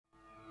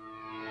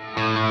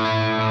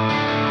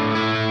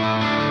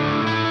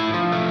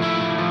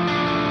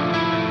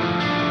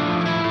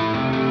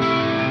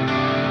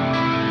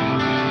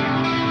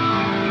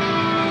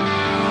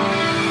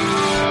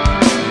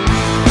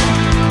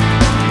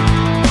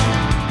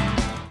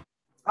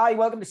Hi,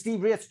 welcome to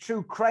Steve Wraith's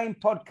True Crime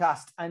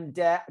Podcast, and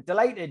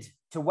delighted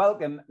to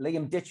welcome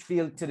Liam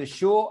Ditchfield to the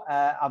show.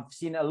 I've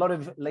seen a lot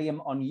of Liam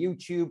on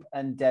YouTube,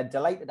 and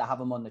delighted to have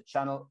him on the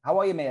channel. How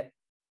are you, mate?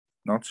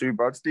 Not too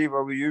bad, Steve. How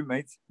are you,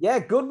 mate? Yeah,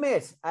 good,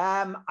 mate.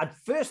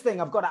 First thing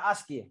I've got to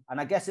ask you,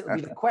 and I guess it'll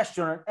be the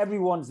question on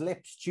everyone's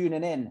lips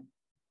tuning in.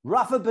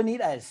 Rafa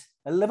Benitez,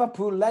 a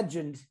Liverpool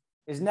legend,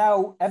 is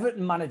now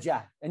Everton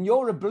manager, and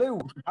you're a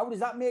Blue. How does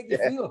that make you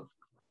feel?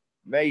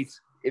 Mate,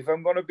 if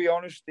I'm going to be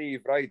honest,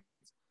 Steve, right,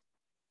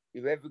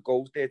 whoever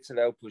goes there to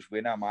help us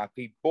win, I'm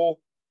happy. But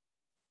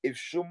if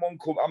someone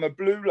comes, I'm a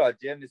Blue lad,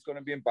 yeah, and it's going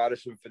to be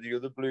embarrassing for the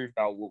other Blues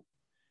now.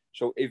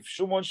 So if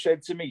someone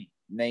said to me,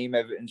 name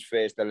Everton's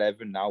first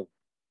 11 now,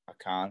 I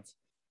can't.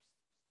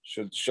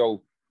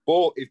 So,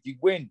 but if they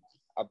win,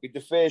 I'll be the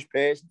first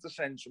person to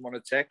send someone a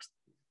text.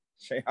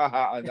 Say,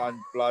 haha, and blah,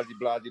 blah,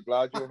 blah,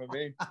 do you know what I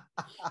mean?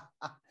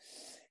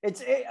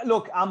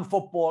 Look, I'm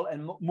football,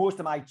 and most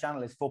of my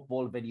channel is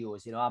football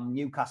videos. You know, I'm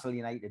Newcastle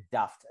United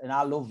daft, and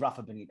I love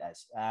Rafa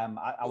Benitez.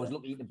 I was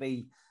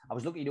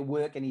lucky to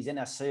work in his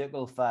inner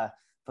circle for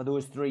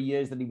those 3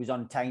 years that he was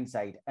on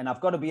Tyneside. And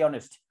I've got to be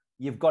honest,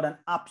 you've got an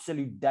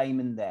absolute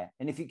diamond there.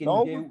 And if you can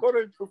we've got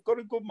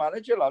a good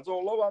manager, lads.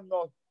 Although I'm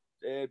not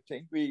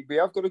think we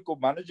have got a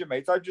good manager,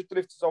 mate. I've just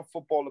drifted off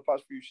football the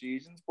past few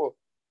seasons, but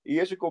he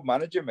is a good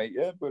manager, mate.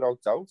 Yeah,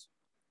 without doubt.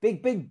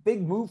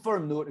 Big move for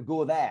him though to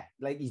go there.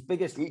 Like his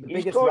biggest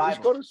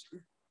rival.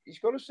 He's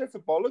got a set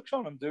of bollocks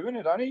on him doing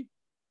it, hasn't he?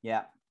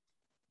 Yeah.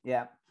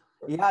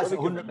 He has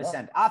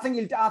 100%. I think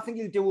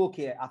he'll do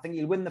okay. I think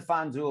he'll win the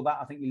fans over.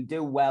 I think he'll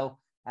do well.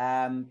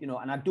 You know,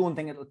 and I don't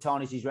think it'll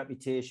tarnish his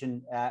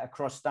reputation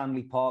across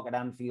Stanley Park at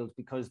Anfield,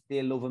 because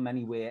they love him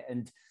anyway.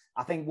 And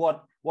I think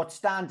what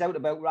stands out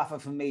about Rafa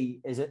for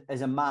me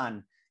as a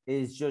man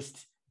is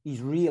just he's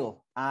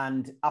real.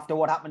 And after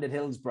what happened at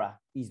Hillsborough,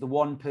 he's the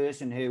one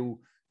person who,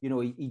 you know,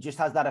 he just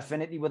has that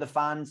affinity with the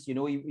fans. You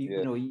know,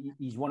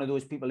 he's one of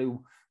those people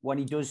who, when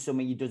he does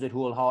something, he does it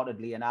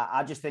wholeheartedly. And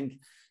I just think,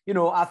 you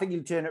know, I think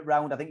he'll turn it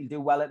around. I think he'll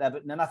do well at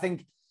Everton. And I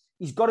think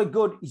he's got a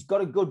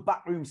good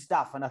backroom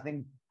staff. And I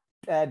think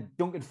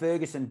Duncan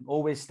Ferguson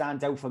always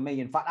stands out for me.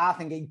 In fact, I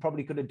think he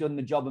probably could have done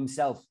the job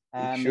himself.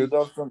 He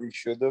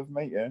should have,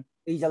 mate, yeah.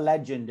 He's a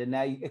legend. And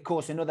of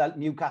course, another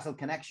Newcastle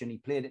connection. He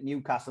played at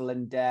Newcastle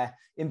and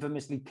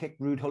infamously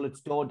kicked Ruud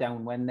Hullit's door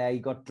down when he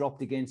got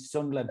dropped against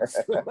Sunderland.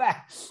 So,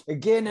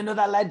 again,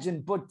 another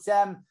legend. But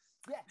so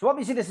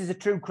obviously this is a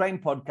true crime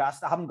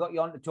podcast. I haven't got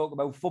you on to talk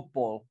about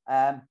football.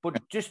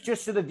 But just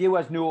so the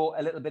viewers know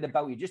a little bit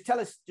about you, just tell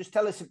us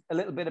a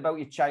little bit about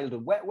your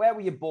childhood. Where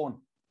were you born?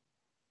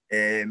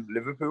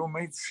 Liverpool,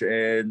 mate.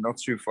 Not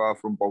too far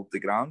from both the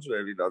grounds.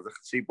 I could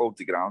see both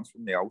the grounds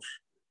from the house.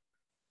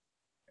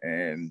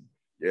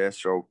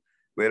 So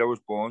where I was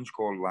born is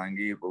called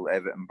Langley,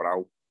 Everton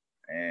Brow.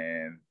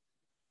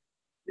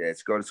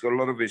 It's got a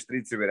lot of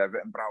history to it,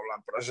 Everton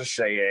Browland. But as I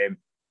say,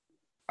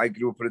 I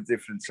grew up at a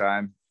different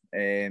time.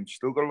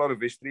 Still got a lot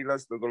of history,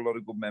 lads. Still got a lot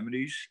of good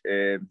memories.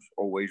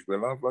 Always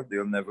will have, like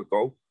they'll never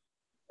go.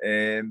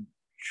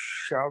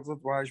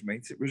 Childhood-wise,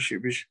 mate, it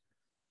was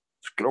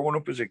growing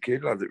up as a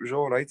kid, lad. It was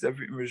all right.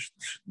 Everything was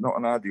not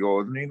an out of the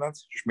ordinary,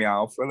 lads. Just me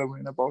out fella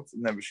went about.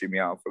 I'd never seen me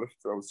out fella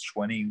until I was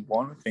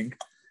 21, I think,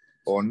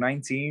 or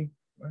 19.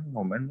 I don't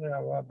remember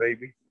how,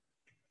 baby.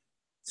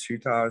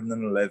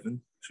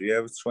 2011. So yeah, I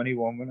was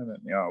 21 when I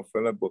met me out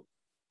fella. But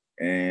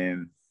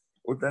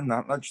other than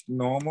that, that's just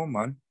normal,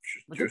 man.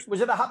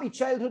 Was it a happy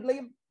childhood,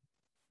 Liam?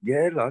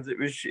 Yeah, lads. It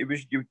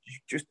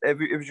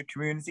was a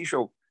community.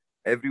 So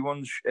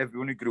everyone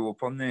who grew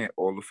up on there,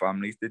 all the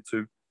families did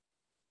too.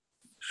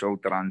 So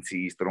their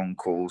aunties, their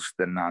uncles,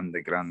 their nan,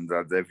 their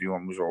granddad,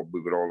 everyone we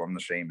were all on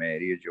the same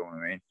area. Do you know what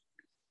I mean?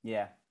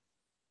 Yeah.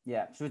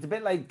 So it's a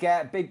bit like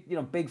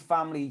big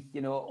family,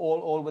 you know,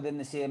 all within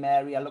the same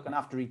area, looking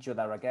after each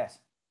other, I guess.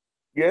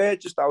 Yeah,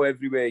 just how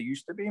everywhere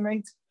used to be,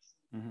 mate.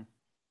 Mm-hmm.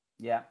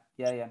 Yeah.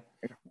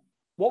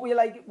 What were you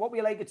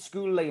like at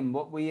school, Liam?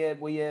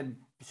 Were you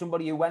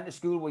somebody who went to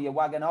school? Were you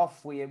wagging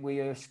off? Were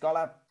you a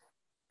scholar?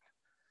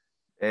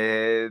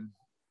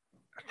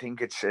 I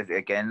think it's,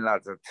 again,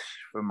 lads,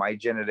 for my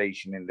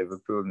generation in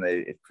Liverpool, and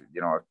I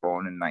was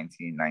born in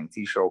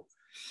 1990, so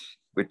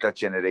with that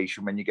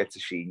generation, when you get to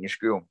senior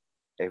school,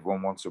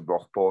 everyone wants a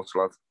Rockport,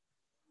 lad.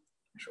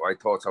 So I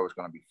thought I was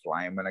going to be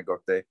flying when I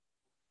got there.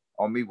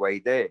 On my way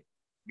there,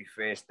 my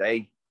first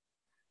day,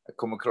 I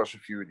come across a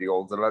few of the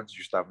older lads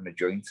just having a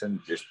joint,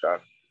 and just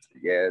that,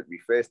 my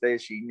first day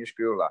of senior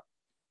school, lad,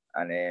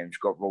 and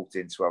just got roped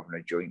into having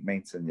a joint,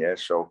 mate, and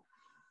so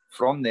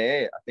from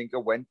there, I think I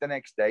went the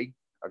next day.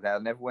 I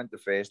never went the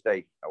first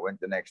day. I went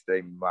the next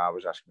day. My mum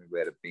was asking me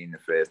where I'd been the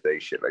first day,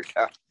 shit like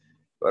that.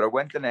 But I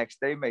went the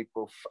next day, mate.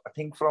 But I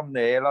think from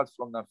there, lads,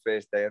 from that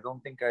first day, I don't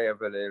think I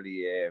ever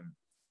really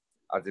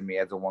had in my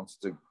head I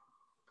wanted to.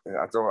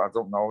 I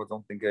don't know. I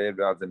don't think I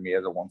ever had in my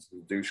head I wanted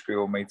to do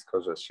school, mate,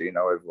 because I seen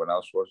how everyone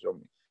else was.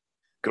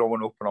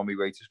 Growing up and on my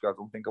way to school, I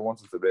don't think I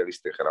wanted to really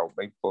stick it out,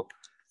 mate. But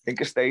I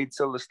think I stayed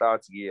till the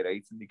start of year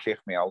 8 and they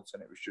kicked me out,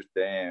 and it was just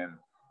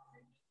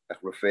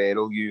like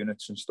referral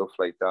units and stuff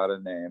like that,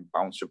 and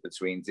bounce up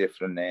between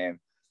different.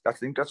 I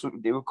think that's what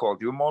they were called.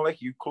 They were more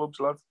like youth clubs,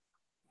 lads.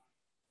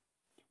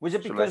 Was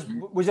it because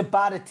was it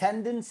bad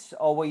attendance,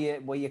 or were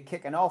you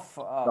kicking off?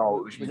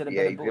 No, it was a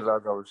behaviour,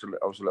 lad. I was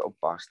a little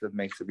bastard,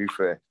 mate. To be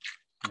fair,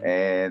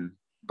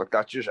 but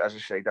that just, as I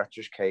say, that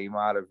just came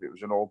out of it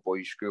was an all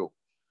boys school.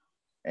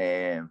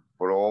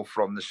 We're all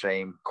from the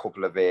same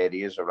couple of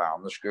areas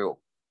around the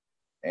school,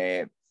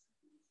 and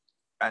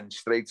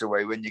straight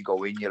away when you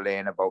go in, you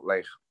learn about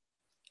like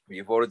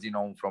you've already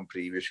known from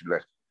previously,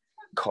 like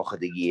cock of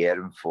the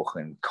year and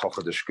fucking cock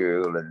of the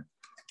school and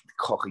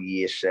cock of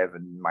year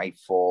 7, my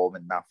form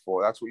and that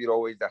form. That's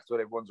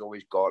what everyone's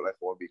always got. Like,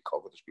 want to be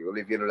cock of the school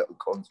if you're a little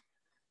cunt.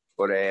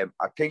 But I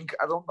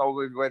don't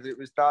know whether it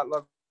was that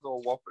level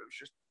or what, but it was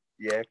just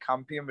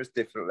camping was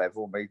different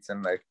level, mate,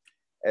 and like.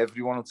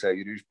 Everyone will tell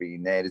you who's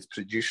been there. It's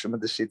produced some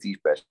of the city's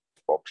best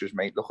boxers,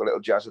 mate. Look, a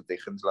little Jazza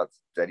Dickens, lads.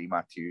 Derry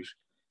Matthews.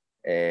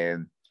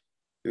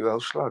 Who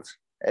else, lads?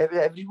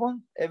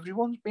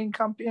 Everyone's been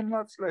camping,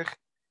 lads. Like,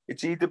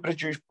 it's either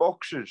produced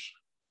boxers,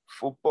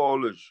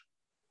 footballers,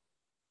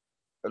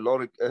 a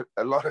lot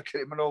of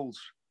criminals,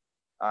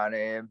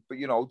 and but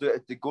you know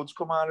the goods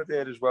come out of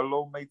there as well,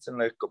 though, mate. And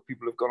like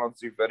people have gone on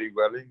to do very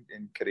well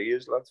in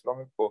careers, lads, from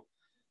it. But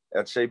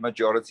I'd say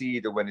majority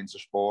either went into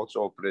sports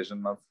or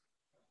prison, lads.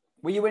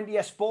 Were you into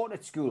your sport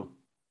at school?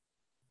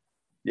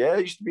 Yeah, I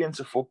used to be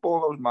into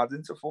football. I was mad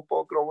into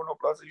football growing up,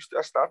 lads.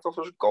 I started off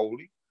as a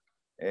goalie.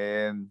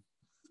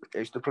 I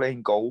used to play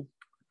in goal.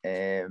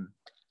 And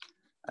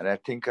I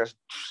think I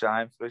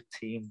signed for a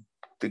team,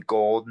 the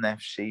Gordon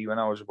FC, when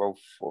I was about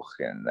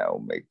fucking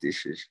hell, mate.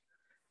 This is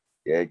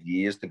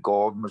years. The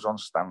Gordon was on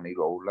Stanley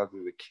Road, lad.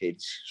 We were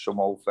kids. Some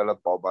old fella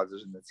Bob had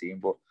us in the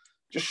team, but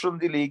just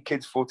Sunday league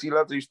kids footy,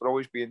 lads. I used to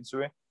always be into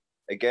it.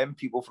 Again,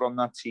 people from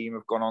that team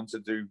have gone on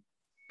to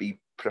be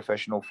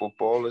professional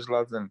footballers,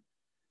 lads, and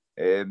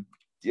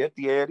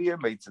the area,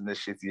 mate, in the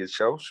city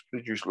itself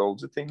produced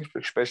loads of things,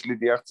 especially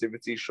the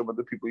activities some of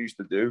the people used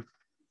to do.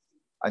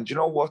 And you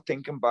know what?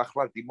 Thinking back,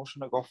 lad, they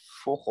mustn't have got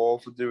fuck all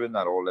for doing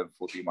that, all them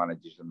footy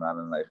managers and that,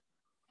 and like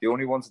they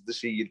only wanted to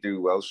see you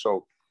do well.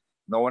 So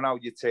knowing how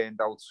you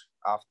turned out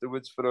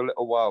afterwards for a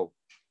little while,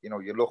 you know,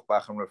 you look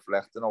back and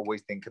reflect and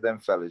always think of them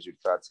fellas who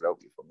tried to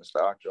help you from the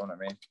start. You know what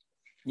I mean?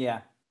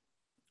 Yeah.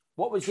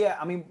 What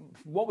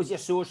was your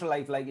social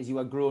life like as you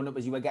were growing up,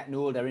 as you were getting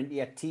older, into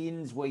your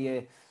teens? Were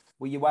you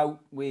out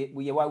with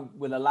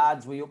the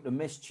lads? Were you up to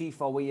mischief,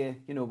 or were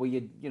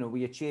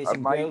you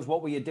chasing girls?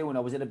 What were you doing,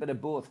 or was it a bit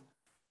of both?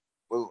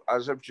 Well,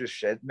 as I've just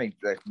said, mate,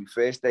 like my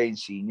first day in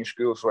senior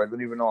school, so I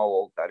don't even know how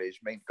old that is,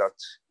 mate.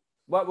 That's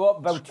what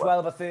about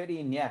 12 or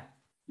 13, yeah.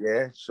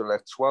 Yeah, so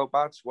like 12,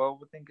 I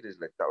think it is.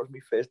 Like that was my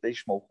first day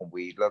smoking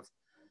weed, lad.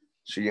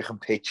 So you can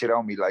picture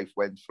how my life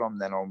went from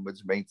then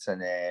onwards, mate,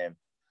 and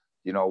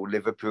you know,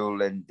 Liverpool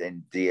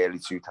in the early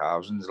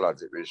 2000s,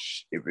 lads. It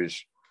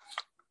was,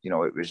 you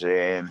know, it was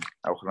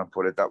how can I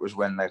put it? That was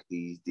when like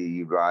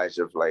the rise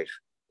of like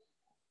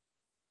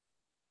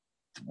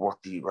what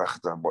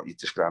you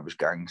describe as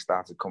gangs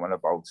started coming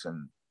about,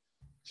 and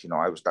you know,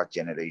 I was that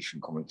generation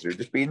coming through.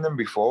 There's been them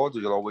before,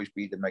 there'll always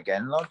be them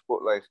again, lad.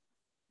 But like,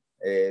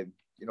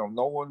 you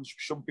know,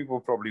 some people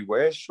probably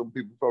were, some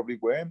people probably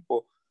weren't,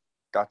 but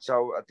that's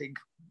how I think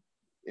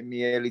in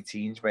my early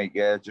teens, mate.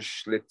 Yeah,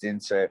 just slipped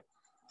into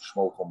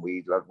smoking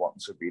weed, lad,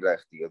 wanting to be like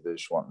the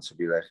others, wanting to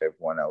be like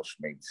everyone else,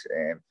 mate.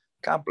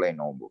 Can't blame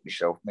no one but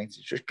myself, mate. It's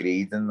just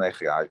greed and like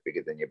your eyes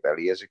bigger than your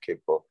belly as a kid,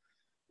 but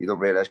you don't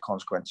realise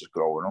consequences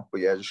growing up.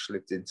 But yeah, I just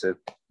slipped into,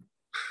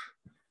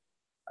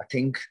 I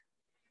think,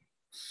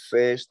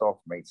 first off,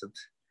 mate,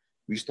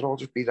 we used to all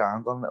just be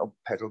around on little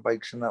pedal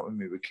bikes and that when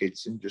we were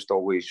kids, and just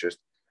always just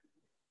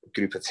a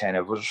group of 10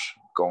 of us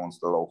going to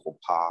the local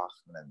park,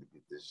 and then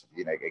there's,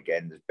 you know,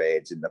 again, there's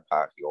birds in the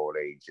park your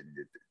age, and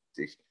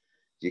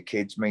your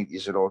kids, mate,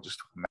 you're all just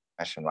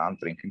messing around,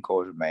 drinking,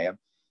 causing mayhem.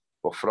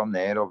 But from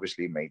there,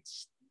 obviously,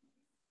 mates,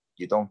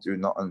 you don't do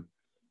nothing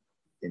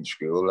in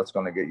school that's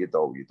going to get you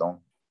dough. You don't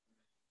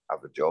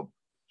have a job.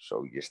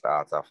 So you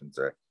start having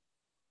to,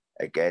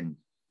 again,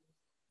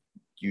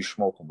 you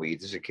smoking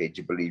weed as a kid,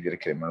 you believe you're a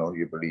criminal,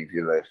 you believe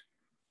you're like,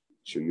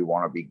 so you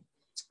want to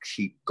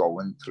keep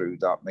going through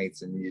that, mate,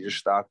 and you just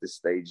start the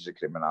stages of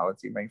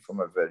criminality, mate, from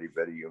a very,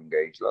 very young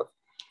age, lad.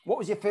 What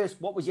was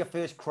your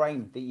first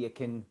crime that you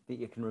can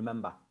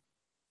remember?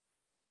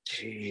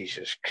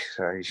 Jesus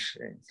Christ.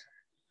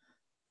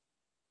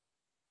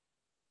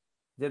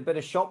 Did a bit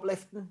of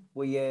shoplifting?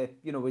 Were you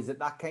know, was it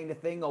that kind of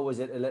thing, or was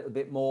it a little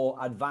bit more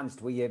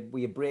advanced? Were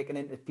you breaking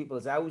into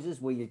people's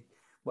houses? Were you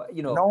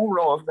know?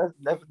 No,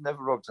 I've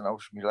never robbed an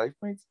house in my life,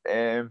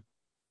 mate.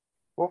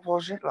 What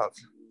was it, lad?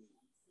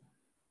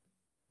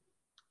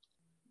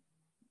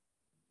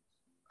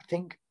 I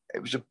think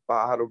it was a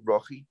bar of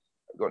Rocky.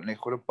 I got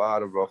nicked with a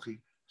bar of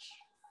Rocky.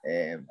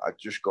 I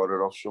just got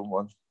it off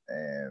someone.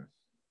 It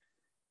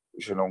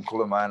was an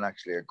uncle of mine,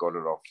 actually. I got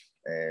it off.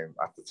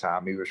 At the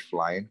time, he was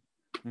flying.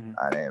 Mm-hmm.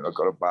 And I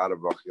got a bar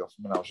of Rocky off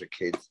him when I was a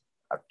kid.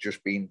 I'd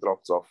just been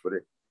dropped off with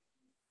it.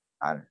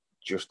 And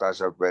just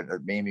as I went,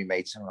 me and my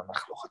mates, and I'm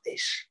like, look at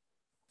this.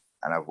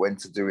 and I've went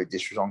to do it.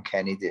 This was on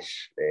Kenny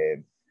Dish.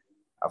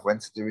 I've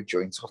went to do a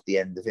joint off the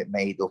end of it,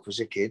 made up as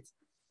a kid.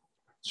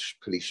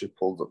 Police were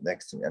pulled up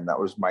next to me, and that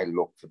was my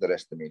luck for the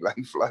rest of my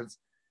life, lads.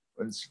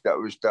 And I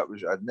was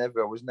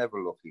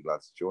never lucky,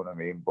 lads. Do you know what I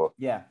mean? But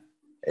yeah,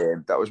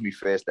 that was my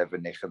first ever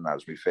nick, and that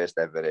was my first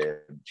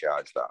ever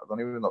charge. That I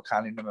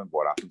can't even remember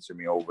what happened to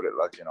me over it,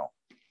 lads. You know.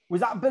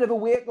 Was that a bit of a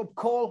wake up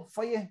call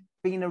for you,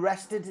 being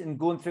arrested and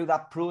going through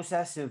that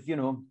process of, you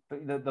know,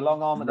 the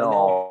long arm of the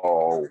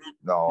law?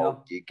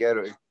 No.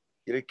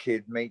 You're a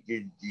kid, mate.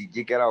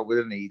 You get out with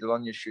a needle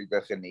on your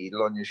shoulder,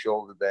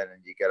 then,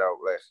 and you get out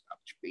like, I'm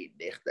just being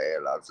nicked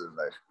there, lads, and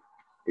like,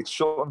 it's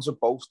something to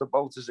boast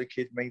about as a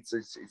kid, mate.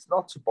 It's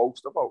not to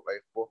boast about,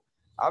 like, but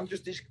I'm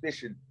just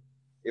listen.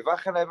 If I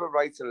can ever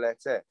write a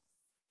letter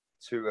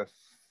to a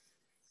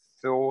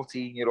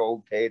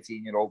 14-year-old,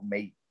 13-year-old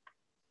mate,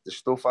 the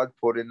stuff I'd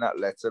put in that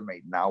letter,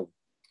 mate, now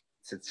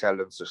to tell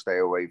them to stay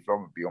away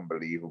from it be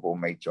unbelievable,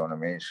 mate. Do you know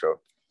what I mean? So,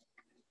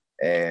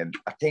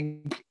 I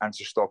think, and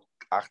to stop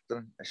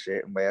acting a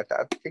certain way, I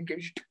think it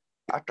was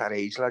at that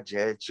age, lad,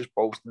 yeah, it's just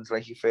boasting. It's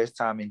like your first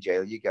time in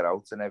jail, you get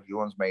out and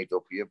everyone's made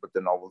up here, but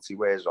the novelty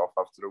wears off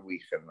after a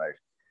week, and like,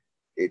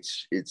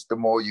 it's the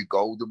more you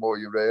go, the more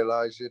you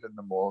realise it, and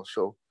the more.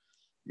 So,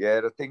 yeah,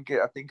 I think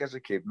as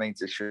a kid,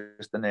 mate, it's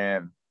just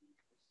an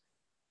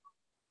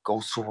go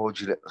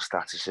towards your little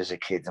status as a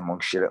kid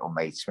amongst your little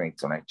mates, mate,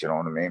 don't it? Do you know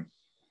what I mean?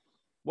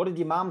 What did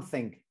your mum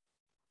think?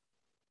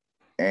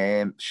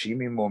 She,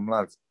 my mum,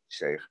 lad,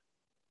 say,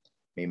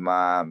 my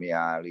ma, my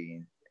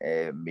Arlene,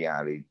 my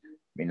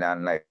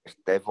nan, like,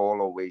 they've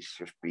all always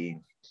just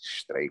been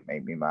straight,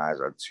 mate. My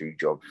ma's had 2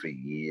 jobs for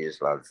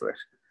years, lads. Like,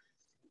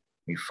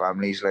 my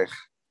family's like,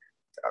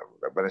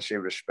 when I say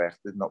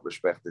respected, not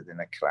respected in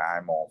a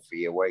crime or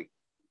fear way,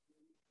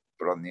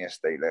 but on the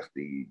estate, like,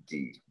 my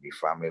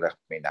family, like,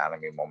 my nan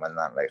and my mum and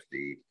that, like,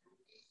 you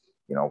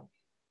know,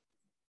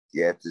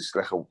 yeah, it's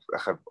like an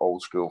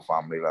old school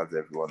family, lads.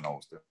 Everyone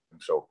knows them.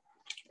 So,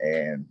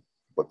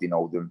 but they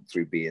know them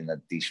through being a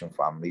decent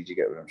family. Do you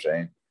get what I'm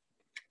saying?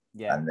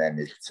 Yeah. And then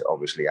it's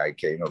obviously I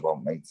came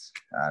about, mate,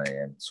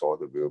 and saw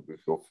the real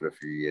before for a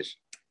few years.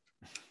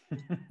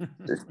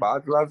 It's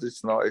bad, lads.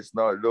 It's not.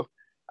 Look,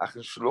 I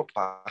can look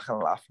back and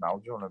laugh now.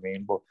 Do you know what I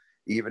mean? But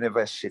even if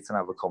I sit and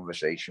have a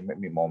conversation with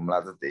my mum,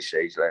 lad, at this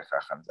age, like, I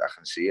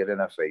can see it in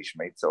her face,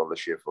 mate. All the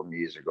shit from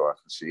years ago, I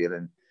can see it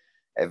in.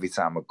 Every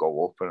time I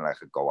go up and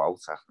like I go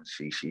out, I can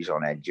see she's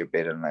on edge a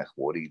bit and like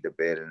worried a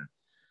bit, and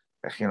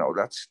like, you know,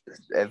 that's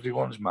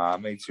everyone's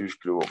mom, mate, who's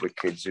grew up with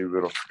kids who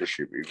were up to the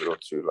shit we were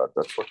up to, like,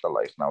 that's what they're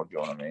like now. Do you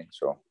know what I mean?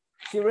 So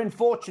you were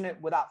unfortunate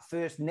with that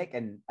first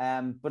nicking,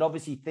 but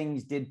obviously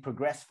things did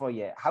progress for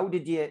you. How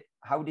did you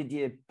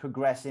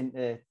progress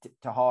into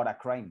harder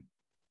crime?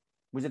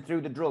 Was it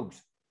through the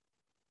drugs?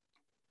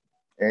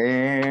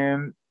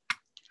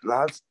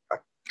 Lads, I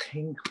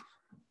think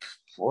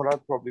what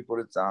I'd probably put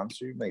it down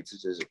to, mate,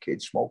 is as a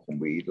kid smoking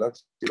weed,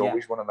 lads. You'd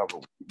always want to have a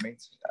weed,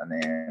 mate.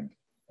 And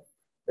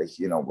like,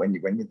 you know, when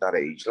you're that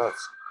age,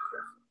 lads,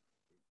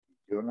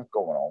 you're not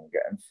going home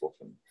getting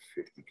fucking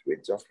 50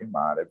 quid off your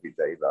man every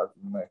day, lads.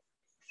 And like,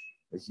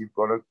 you've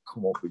got to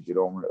come up with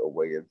your own little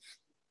way of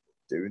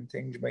doing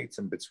things, mate.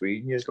 And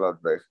between you,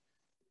 lad, like,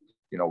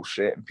 you know,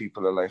 certain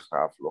people are like,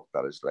 I've looked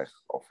at as like,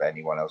 of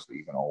anyone else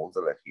even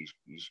older, like, he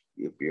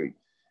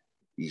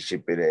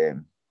should be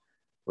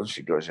once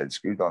you got his head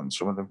screwed on,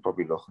 some of them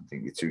probably look and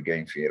think you're too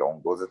game for your own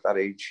good at that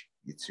age.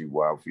 You're too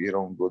wild for your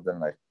own good. And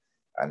like,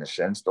 in a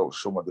sense, though,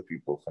 some of the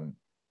people can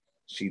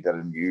see that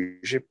and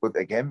use it. But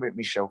again, with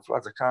myself,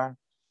 lads, I can't.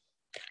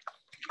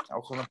 How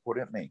can I put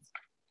it, mate?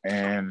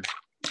 I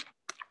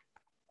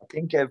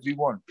think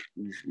everyone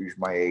who's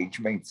my age,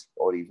 mate,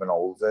 or even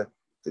older,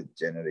 the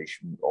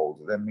generation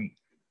older than me,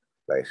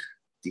 like,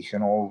 they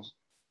can all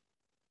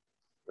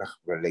like,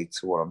 relate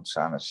to what I'm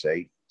trying to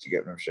say. Do you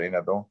get what I'm saying?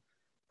 I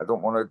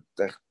don't want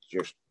to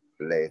just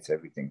let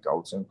everything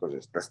out to them,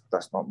 because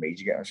that's not me.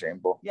 Do you get what I'm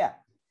saying? But yeah,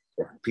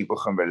 people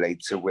can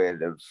relate to where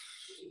they've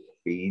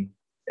been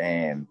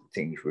and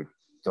things we've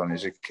done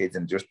as a kid,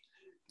 and just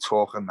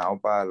talking now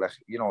about, like,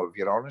 you know, if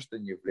you're honest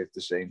and you've lived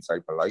the same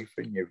type of life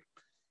and you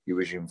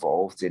was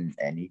involved in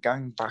any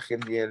gang back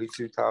in the early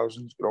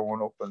 2000s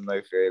growing up, and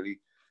like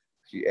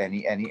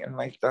anything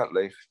like that,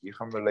 like, you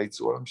can relate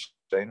to what I'm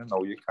saying. And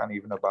no, you can't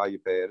even about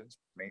your parents,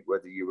 mate,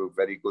 whether you were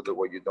very good at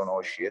what you done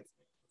or shit.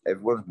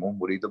 Everyone's mum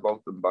worried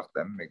about them back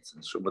then, mate,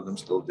 and some of them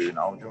still do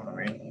now. Do you know what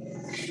I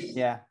mean?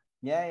 Yeah.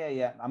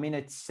 I mean,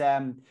 it's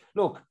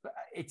look,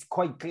 it's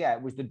quite clear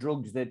it was the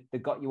drugs that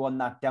got you on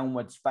that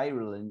downward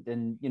spiral,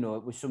 and you know,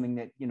 it was something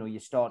that, you know, you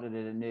started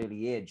at an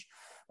early age.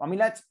 I mean,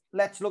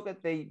 let's look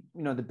at the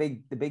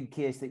big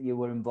case that you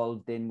were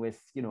involved in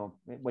with, you know,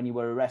 when you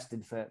were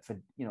arrested for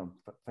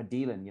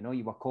dealing. You know,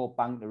 you were caught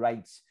bang the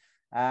rights.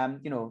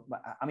 You know,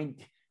 I mean,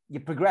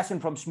 you're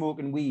progressing from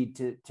smoking weed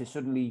to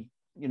suddenly,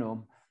 you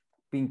know,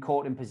 being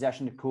caught in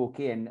possession of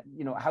cocaine.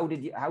 You know, how do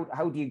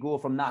you go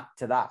from that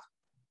to that?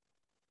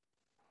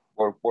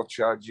 What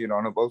charge you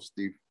on about,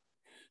 Steve?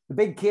 The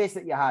big case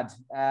that you had,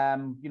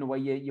 you know, where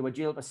you were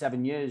jailed for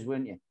 7 years,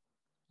 weren't you?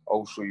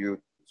 Oh, so you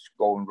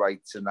going right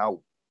to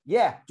now.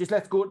 Yeah, just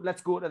let's go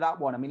to that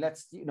one. I mean,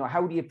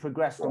 how do you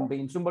progress from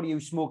being somebody who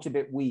smokes a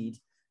bit weed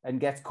and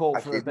gets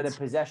caught for a bit of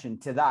possession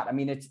to that? I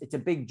mean, it's a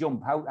big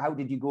jump. How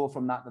did you go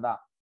from that to that?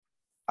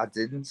 I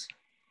didn't,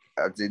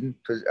 how can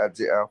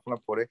I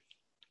put it?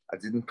 I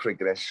didn't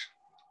progress.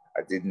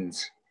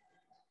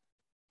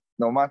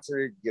 No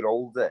matter you're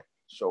older,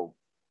 so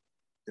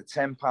the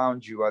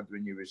 £10 you had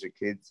when you was a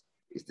kid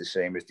is the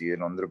same as the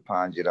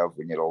 £100 you have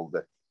when you're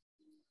older.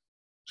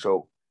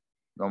 So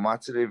no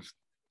matter if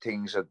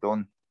things are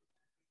done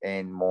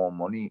and more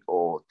money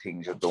or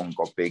things are done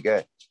got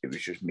bigger, it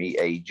was just me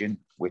aging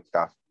with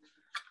that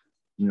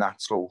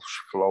natural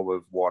flow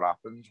of what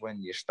happens when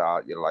you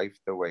start your life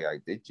the way I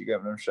did. You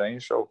get what I'm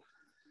saying? So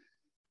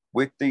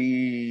with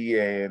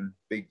the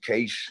big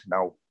case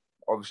now,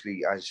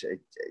 obviously, as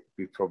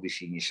you've probably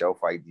seen yourself,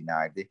 I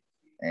denied it.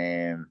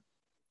 And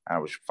I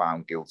was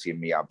found guilty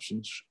in my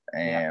absence.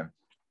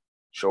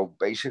 So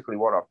basically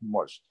what happened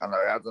was, and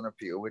I had an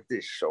appeal with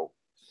this, so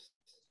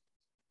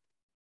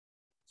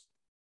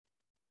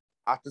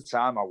at the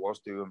time I was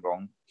doing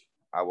wrong.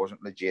 I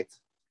wasn't legit.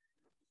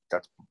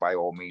 That's by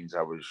all means,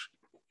 I was,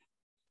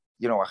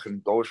 I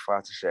can go as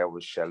far to say I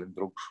was selling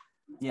drugs.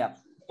 Yeah.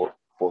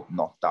 But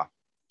not that.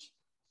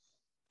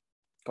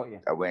 Got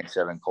you. I weren't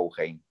selling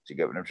cocaine. Do you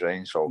get what I'm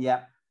saying? So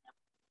yeah.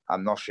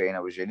 I'm not saying I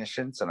was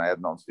innocent and I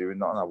had nothing to do with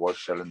nothing. I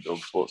was selling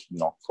drugs, but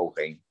not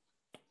cocaine.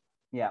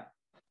 Yeah.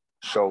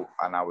 So,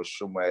 and I was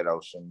somewhere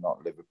else and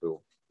not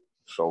Liverpool.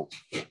 So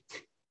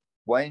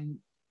when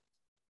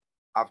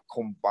I've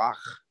come back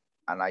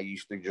and I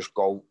used to just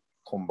go,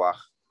 come back,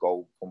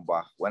 go, come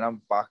back. When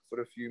I'm back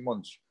for a few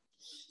months,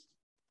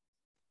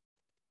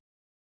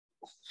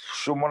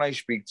 someone I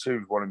speak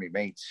to, one of my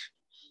mates,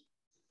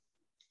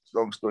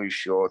 long story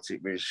short,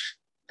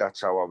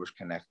 that's how I was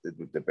connected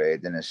with the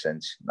bird in a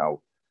sense.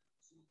 Now,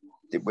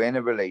 they were in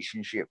a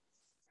relationship.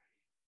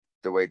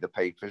 The way the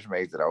papers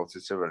made it out,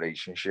 it's a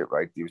relationship,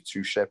 right? There were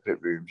 2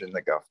 separate rooms in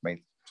the gaff,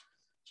 mate.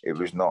 It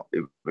was not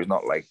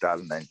like that.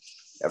 And then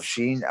I've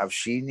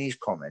seen these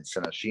comments,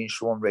 and I've seen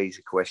someone raise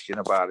a question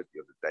about it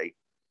the other day.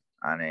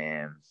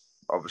 And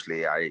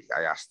obviously, I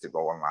asked to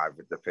go on live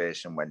with the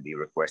person when they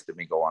requested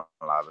me go on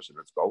live. I said,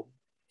 "Let's go.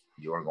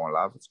 You want to go on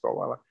live? Let's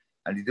go."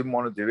 And he didn't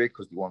want to do it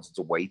because he wanted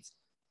to wait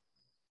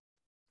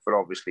for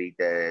obviously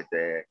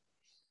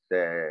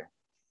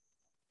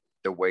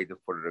the way to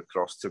put it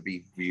across to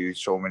be viewed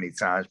so many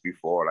times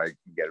before I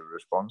can get a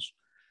response.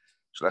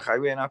 So I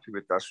weren't happy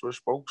with that, so I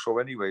spoke. So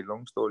anyway,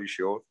 long story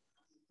short,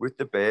 with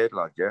the bird,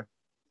 lad, yeah,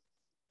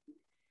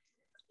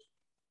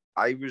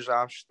 I was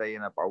out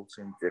staying about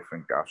in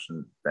different gaffs,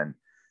 and then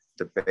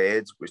the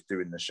bird was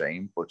doing the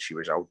same, but she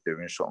was out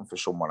doing something for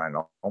someone I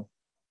know.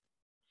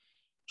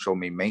 So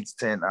my mates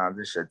turned around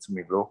and said to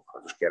me, "Look,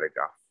 I'll just get a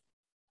gaff."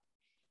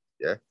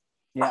 Yeah?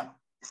 Yeah.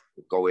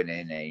 Go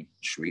in,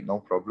 sweet, no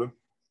problem.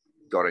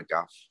 Got a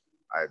gaff.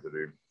 I had the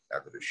room.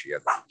 She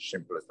had that.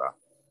 Simple as that.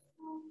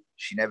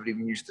 She never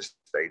even used to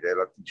stay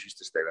there. I think she used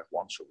to stay like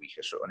once a week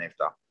or something, if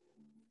that.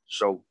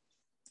 So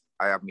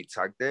I have my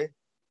tag there.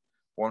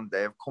 One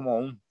day I've come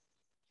home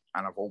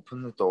and I've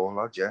opened the door,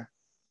 lad, yeah.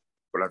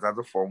 But I'd had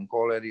a phone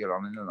call earlier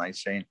on in the night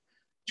saying,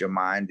 "Do you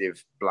mind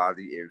if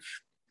bloody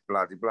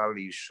blah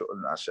leaves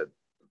something?" I said,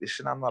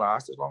 "Listen, I'm not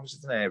asked as long as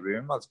it's in her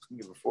room, lads. I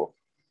couldn't give a fuck.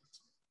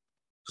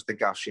 Because the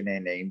gaff's in her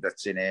name,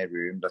 that's in her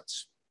room,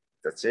 that's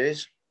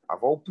it."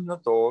 I've opened the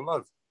door,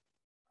 lad,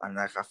 and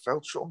like I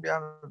felt something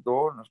behind the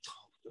door, and I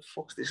thought, "What the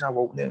fuck's this?" I've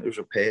opened it. It was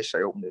a purse.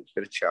 I opened it, a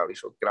bit of Charlie,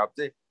 so I grabbed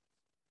it.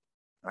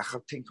 And I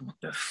kept thinking,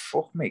 "What the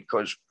fuck, mate?"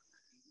 Because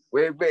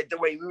the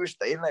way we were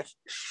staying, like,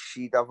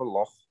 she'd have a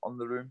lock on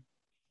the room.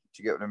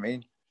 Do you get what I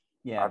mean?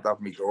 Yeah. I'd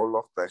have my door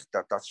locked. That's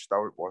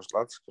how it was,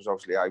 lads. Because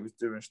obviously I was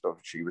doing stuff,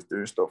 she was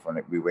doing stuff,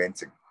 and we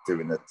weren't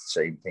doing the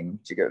same thing.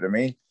 Do you get what I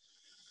mean?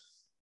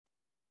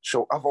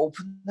 So I've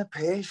opened the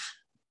purse,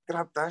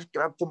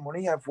 grabbed the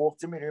money. I've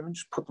walked in my room and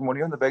just put the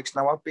money on the bag.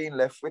 Now I've been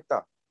left with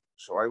that.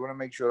 So I want to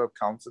make sure I've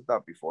counted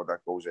that before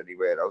that goes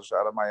anywhere else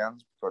out of my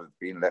hands, because it's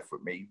been left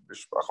with me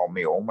just back on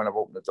my own when I've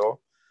opened the door.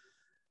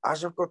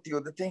 As I've got the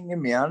other thing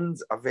in my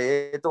hands, I've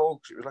heard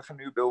all, it was like a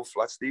new build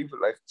flat, Steve, with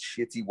like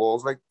shitty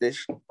walls like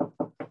this.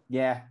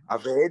 Yeah.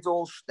 I've heard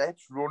all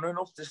steps running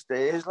up the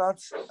stairs,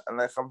 lads. And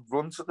like I've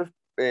run to the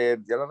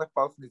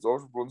balcony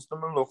doors, run to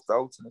them and looked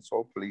out, and it's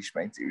all police,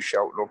 mate. He was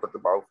shouting up at the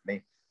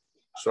balcony.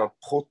 So I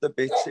put the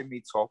bits in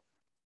my top,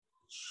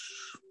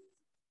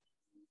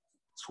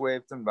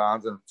 swerved them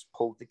round and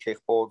pulled the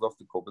kickboard off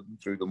the cupboard and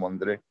threw them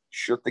under it.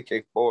 Shut the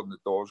kickboard and the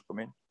doors come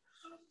in.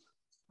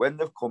 When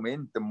they've come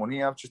in, the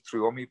money I've just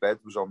threw on my bed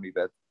was on my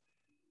bed.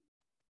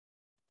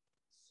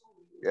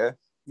 Yeah?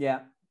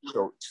 Yeah.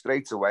 So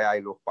straight away, I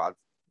look bad.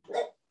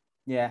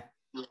 Yeah.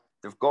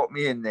 They've got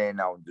me in there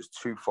now, and there's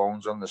 2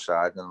 phones on the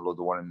side and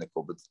another one in the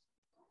cupboard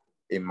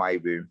in my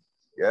room.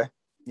 Yeah?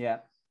 Yeah.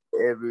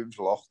 Their room's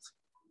locked.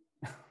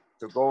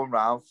 They're going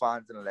around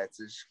finding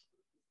letters.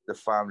 They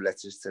found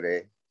letters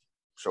today.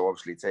 So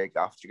obviously take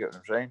after, you get what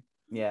I'm saying?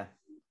 Yeah.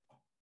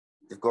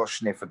 They've got a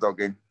sniffer dog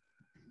in.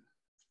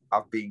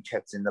 I've been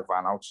kept in the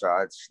van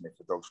outside,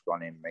 sniffer dogs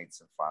gone in,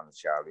 mates and fans,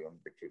 Charlie under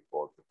the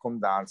kickboard. They come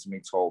down to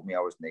me, told me I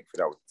was nicked,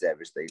 I was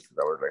devastated.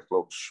 I was like,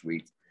 look,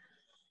 sweet.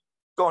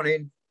 Gone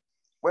in.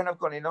 When I've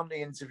gone in on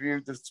the interview,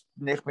 they've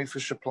nicked me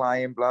for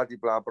supplying, blah, blah,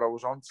 blah, but I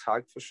was on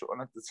tag for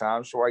something at the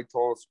time, so I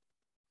thought,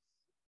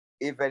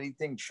 if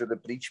anything, should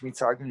have breached me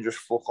tag and just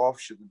fuck off,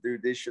 should have do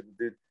this, should have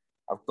do...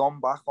 I've gone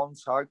back on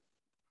tag,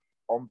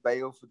 on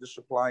bail for the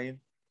supplying.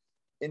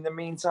 In the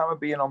meantime of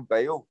being on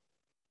bail,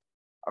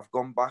 I've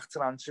gone back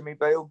to answer me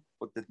bail,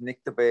 but they've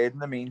nicked the bird in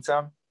the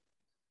meantime.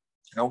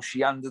 You know,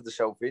 she handed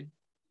herself in.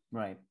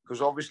 Right.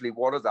 Because obviously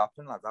what had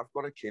happened, lad, I've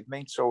got a kid,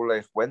 mate, so,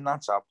 like, when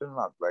that's happened,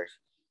 lad, like,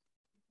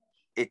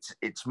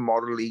 it's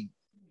morally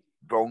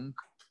wrong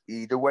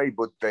either way,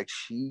 but, like,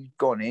 she'd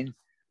gone in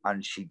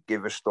and she'd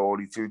give a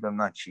story to them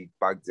that she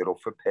bagged it up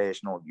for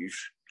personal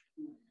use.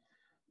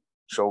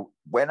 So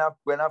when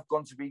I've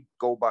gone to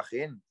go back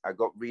in, I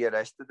got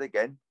rearrested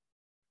again.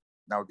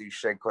 Now they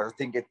said, because I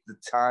think the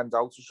time's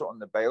out or something,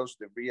 the bail, so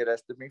they've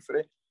rearrested me for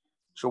it.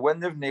 So when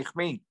they've nicked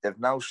me, they've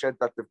now said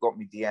that they've got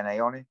my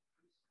DNA on it.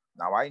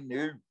 Now I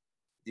knew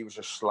there was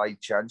a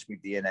slight chance my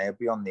DNA would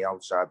be on the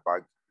outside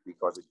bag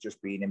because it's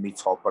just been in my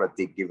top, but I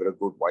did give it a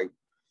good wipe.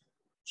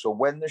 So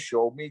when they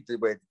showed me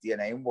where the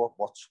DNA and what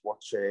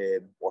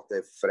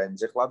the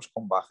forensic labs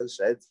come back and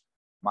said,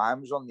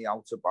 mine was on the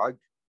outer bag,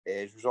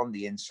 hers was on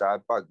the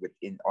inside bag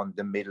on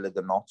the middle of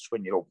the knots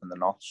when you open the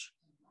knots.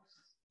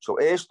 So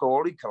her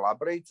story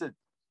collaborated.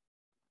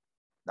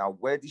 Now,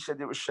 where they said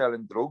it was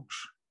selling drugs,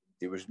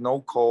 there was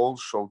no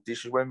calls. So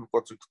this is when we've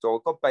got to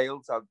talk. I got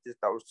bailed. I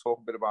was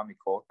talking a bit about my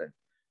court then.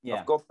 Yeah.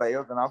 I've got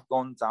bailed and I've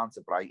gone down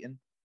to Brighton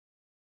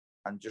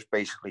and just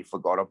basically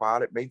forgot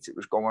about it, mate. It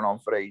was going on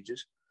for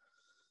ages.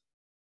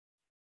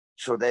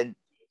 So then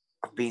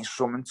I've been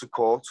summoned to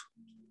court.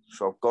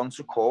 So I've gone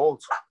to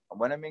court. And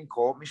when I'm in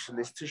court, my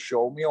solicitors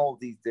show me all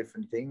these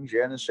different things,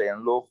 yeah, and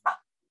saying, look,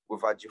 they've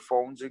had your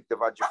phones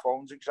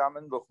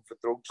examined, looking for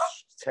drugs,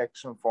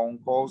 texts and phone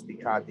calls. They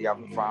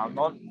haven't found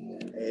none.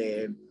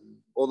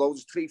 Although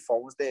there's 3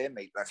 phones there,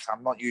 mate. Like,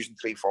 I'm not using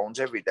 3 phones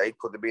every day.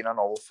 Could have been an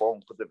old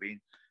phone, could have been.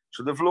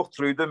 So they've looked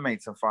through them,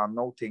 mate, and found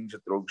no things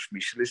of drugs. My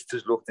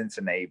solicitors looked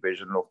into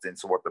neighbours and looked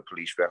into what the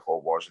police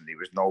record was, and there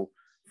was no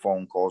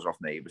phone calls off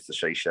neighbours to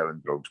say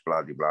selling drugs,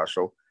 blah, blah, blah.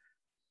 So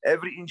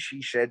everything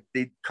she said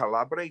did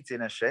collaborate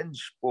in a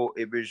sense, but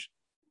it was,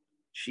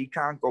 she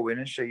can't go in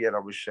and say, yeah, I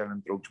was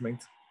selling drugs,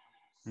 mate.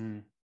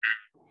 Mm.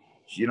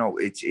 You know,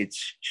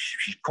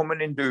 she's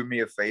coming in doing me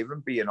a favour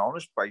and being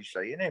honest by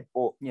saying it,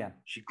 but yeah,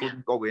 she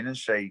couldn't go in and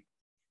say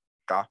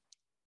that.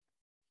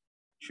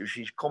 So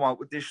she's come out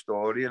with this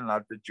story, and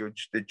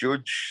the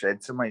judge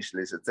said to my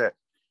solicitor,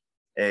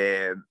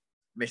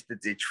 Mr.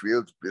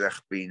 Ditchfield,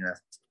 been a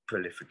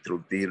prolific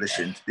drug dealer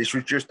since. This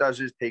was just as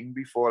his thing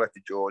before, like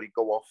the jury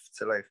go off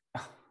to like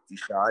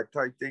decide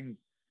type thing.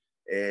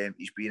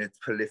 He's been a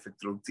prolific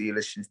drug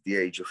dealer since the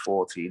age of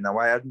 14. Now,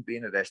 I hadn't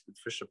been arrested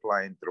for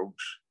supplying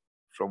drugs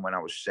from when I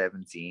was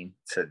 17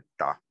 to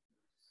that.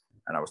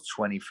 And I was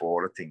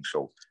 24, I think.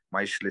 So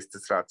my solicitor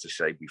tried to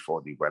say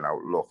before they went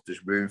out, look,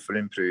 there's room for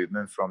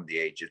improvement from the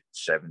age of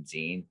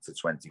 17 to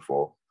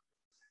 24.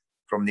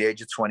 From the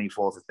age of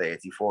 24 to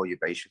 34, you're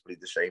basically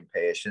the same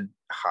person,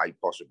 high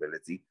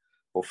possibility.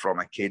 But from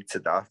a kid to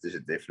that, there's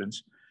a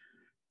difference.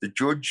 The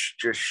judge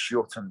just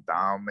shut him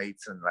down, mate.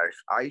 And like,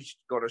 I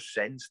got a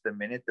sense the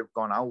minute they've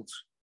gone out,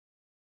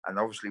 and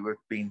obviously we've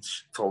been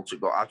told to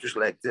go, I've just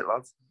legged it,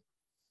 lad.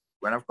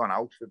 When I've gone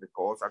out to the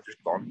court, I've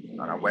just gone,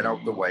 and I went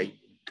out the way,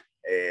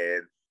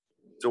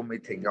 done my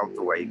thing out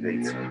the way,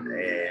 mate.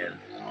 And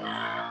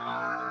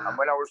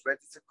when I was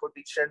ready to cut,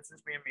 they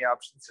sentenced me in my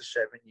absence to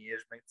 7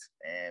 years, mate.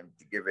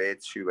 To give her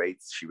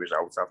 2-8, she was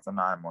out after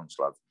 9 months,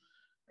 lad.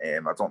 I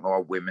don't know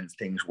how women's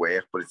things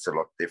work, but it's a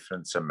lot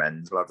different to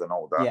men's, lad. I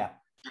know that. Yeah.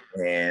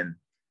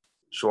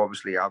 So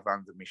obviously I've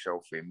handed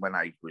myself in when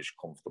I was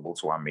comfortable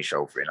to hand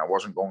myself in. I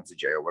wasn't going to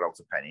jail without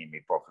a penny in my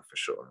pocket for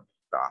something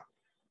that.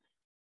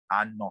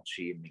 And not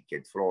seeing my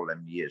kid for all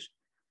them years.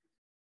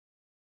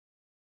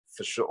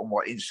 For something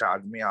what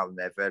inside me, I'll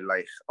never,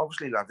 like,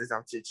 obviously, lad,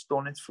 it's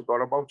done, it's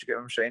forgot about, you get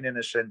what I'm saying, in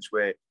a sense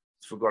where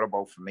it's forgot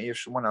about for me. If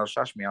someone else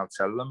asks me, I'll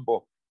tell them,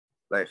 but,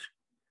 like,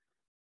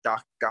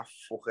 that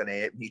fucking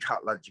hurt me,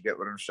 that, lad, you get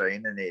what I'm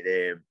saying, and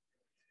it,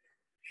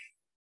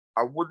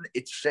 I wouldn't,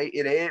 it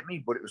hurt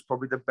me, but it was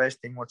probably the best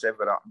thing what's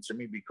ever happened to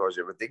me, because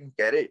if I didn't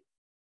get it,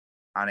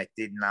 and it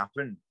didn't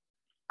happen,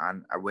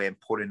 and I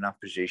weren't put in that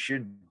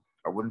position,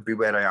 I wouldn't be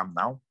where I am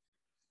now.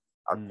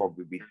 I'd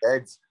probably be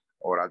dead,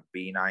 or I'd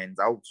been ironed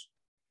out.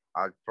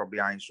 I'd probably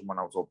iron someone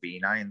out or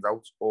been ironed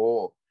out,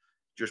 or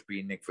just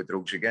being nicked for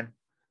drugs again,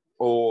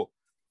 or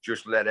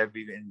just let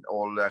everything,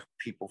 all the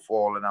people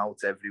falling out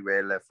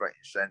everywhere, left, right,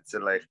 and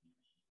centre. Like,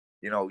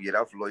 you know, you'd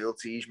have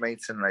loyalties,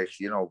 mates, and like,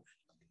 you know,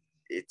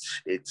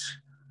 it's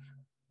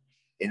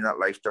in that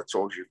life, that's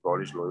all you've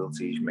got is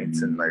loyalties,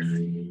 mates, and like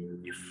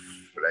your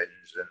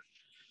friends, and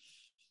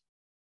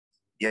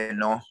you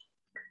know.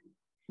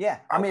 Yeah,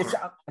 I mean,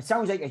 it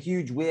sounds like a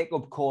huge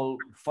wake-up call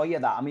for you,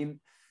 that. I mean,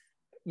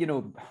 you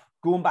know,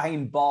 going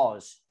behind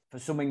bars for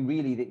something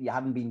really that you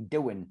hadn't been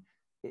doing.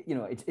 You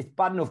know, it's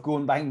bad enough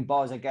going behind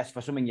bars, I guess,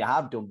 for something you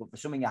have done, but for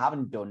something you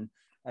haven't done,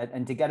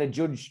 and to get a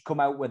judge come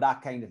out with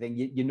that kind of thing,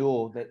 you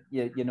know that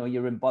you know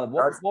you're in bother.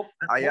 What was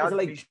it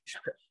like?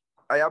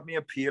 I had my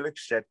appeal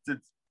accepted.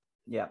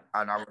 Yeah,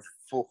 and I was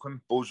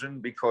fucking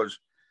buzzing because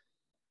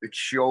it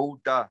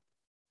showed that.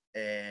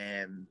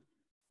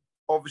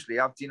 Obviously,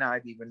 I've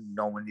denied even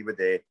knowing they were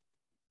there.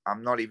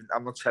 I'm not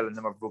telling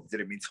them I've rubbed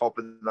it in my top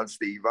and that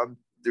Steve. I'm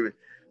doing,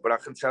 but I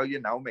can tell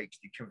you now, mate,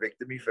 they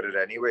convicted me for it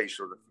anyway,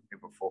 so they don't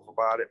give a fuck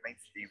about it, mate.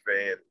 Steve,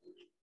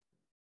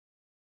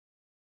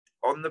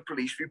 on the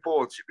police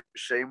reports, it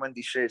was saying when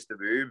they searched the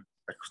room,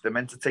 because they're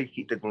meant to take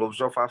the gloves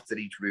off after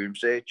each room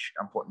search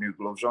and put new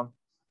gloves on.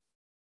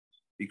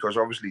 Because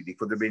obviously they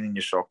could have been in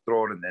your sock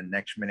drawer and then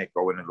next minute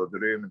go in another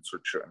room and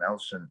touch something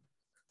else. And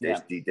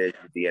there's the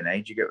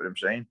DNA, do you get what I'm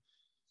saying?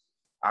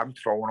 I'm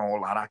throwing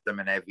all that at them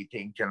and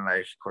everything, and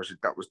like, because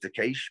that was the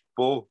case.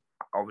 But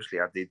obviously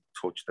I did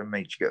touch them,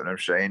 mate, you get what I'm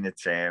saying?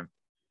 It's, in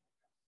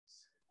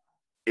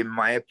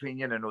my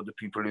opinion, and other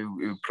people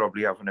who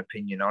probably have an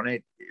opinion on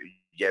it,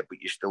 yeah,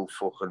 but you still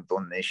fucking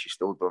done this, you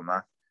still done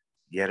that.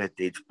 Yeah, it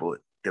did,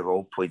 but the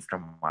whole point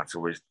that matter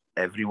was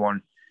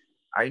everyone.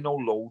 I know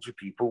loads of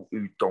people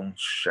who don't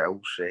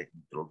sell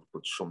certain drugs,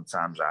 but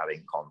sometimes are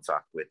in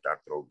contact with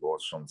that drug, or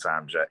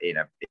sometimes are in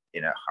a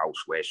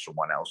house where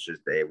someone else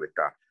is there with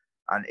that.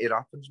 And it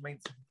happens,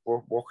 mate.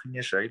 What can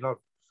you say, lad?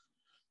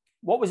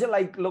 What was it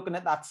like looking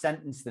at that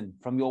sentence then,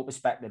 from your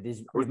perspective?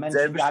 You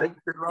mentioned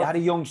you had a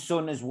young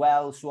son as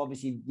well, so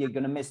obviously you're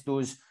going to miss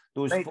those.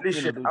 Mate,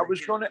 listen, I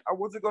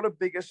would have got a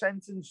bigger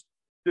sentence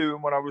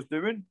doing what I was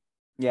doing.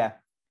 Yeah.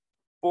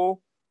 But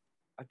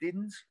I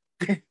didn't.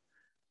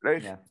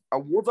 Right? Yeah. I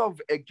would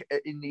have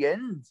in the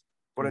end,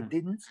 but I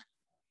didn't.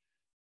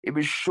 It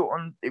was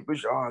something,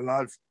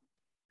 lads,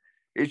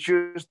 it's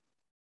just,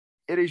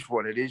 it is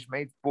what it is,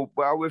 mate. But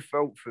how it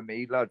felt for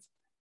me, lads,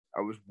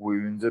 I was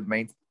wounded,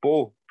 mate.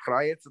 But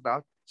prior to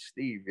that,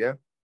 Steve, yeah,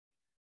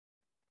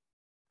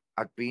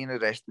 I'd been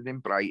arrested in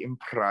Brighton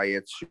prior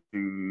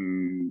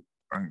to,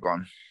 hang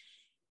on,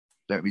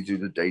 let me do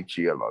the dates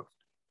here, lads,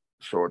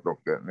 so I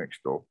don't get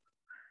mixed up.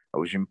 I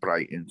was in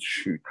Brighton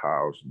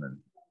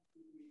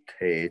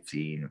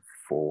 2013,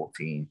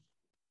 14,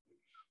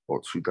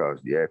 or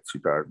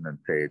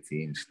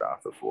 2013,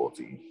 start of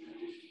 14.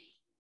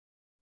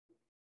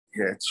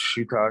 Yeah, it's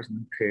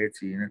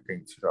 2013, I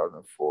think,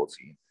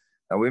 2014.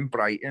 Now in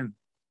Brighton,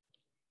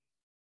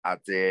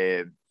 I'd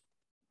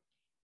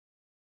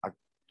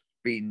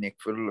been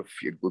nicked for a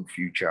good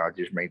few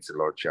charges, mate, a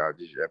lot of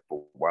charges, yeah.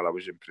 But while I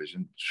was in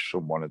prison,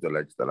 someone had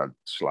alleged that I'd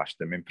slashed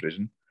them in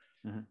prison.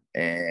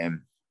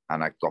 And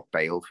I got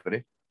bailed for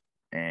it.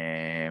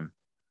 I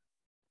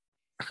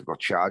got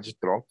charges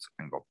dropped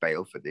and got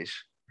bailed for this.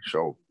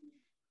 So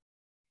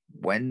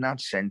when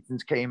that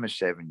sentence came of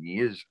 7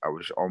 years, I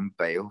was on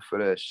bail for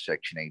a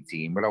Section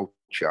 18 without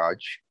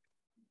charge.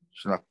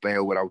 So not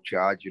bail without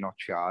charge, you're not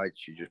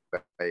charged, you just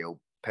bail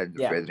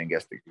pending further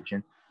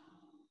investigation.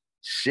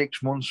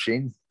 6 months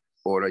in,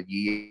 or a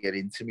year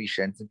into my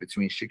sentence,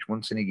 between 6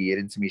 months and a year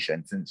into my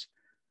sentence,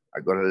 I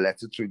got a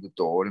letter through the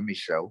door in my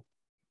cell.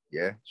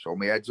 Yeah, so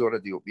my head's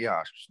already up my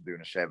arse because I'm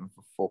doing a 7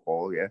 for fuck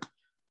all, yeah.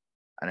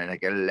 And then I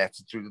get a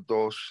letter through the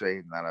door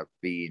saying that I've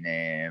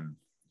been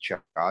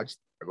charged.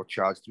 I got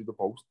charged through the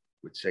post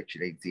with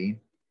Section 18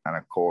 and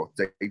a court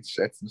date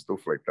set and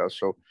stuff like that.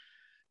 So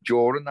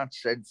during that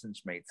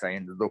sentence, mate, I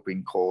ended up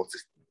in court,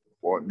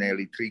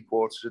 nearly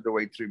 3/4 of the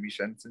way through my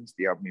sentence.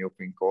 They had me up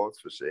in court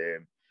for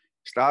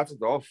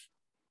started off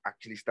as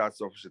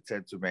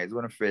attempted murder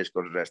when I first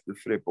got arrested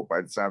for it, but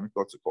by the time it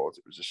got to court,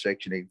 it was a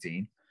Section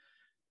 18.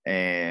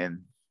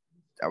 And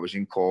I was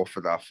in court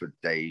for that for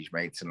days,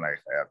 mates, and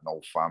like I had no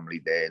family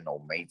there, no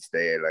mates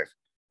there. Like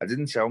I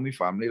didn't tell my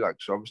family, like,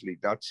 so obviously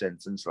that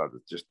sentence, like,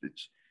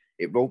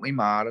 it wrote me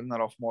mad and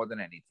that off more than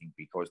anything,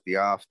 because they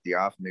half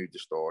knew the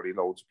story.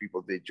 Loads of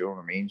people did, you know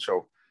what I mean?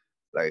 So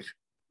like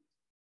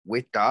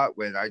with that,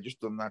 when I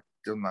just done that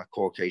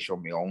court case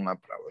on my own,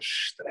 but I was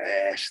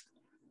stressed.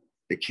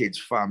 The kids'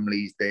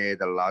 families there,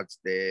 the lads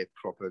there,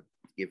 proper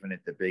giving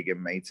it the bigger,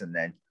 mates, and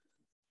then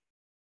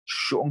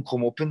something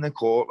come up in the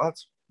court,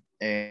 lads.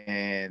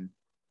 And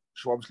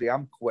so obviously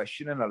I'm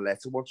questioning a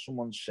letter what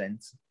someone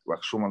sent,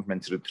 like someone's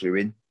meant to through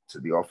in to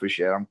the office.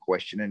 Yeah, I'm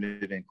questioning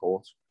it in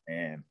court.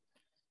 My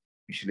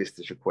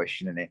solicitors are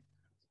questioning it.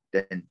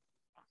 Then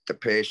the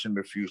person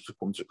refused to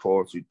come to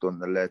court who'd done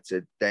the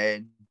letter.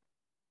 Then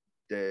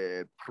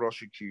the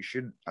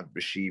prosecution had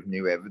received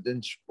new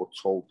evidence but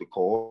told the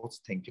court,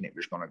 thinking it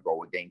was going to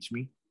go against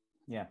me.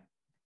 Yeah.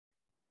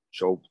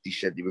 So they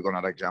said they were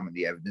going to examine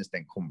the evidence,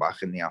 then come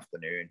back in the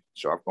afternoon.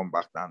 So I've gone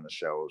back down the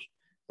cells.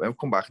 When I've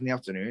come back in the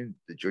afternoon,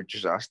 the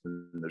judges asked,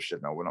 and they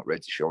said, no, we're not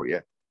ready to show it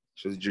yet.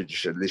 So the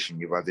judge said, listen,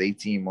 you've had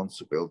 18 months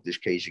to build this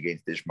case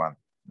against this man.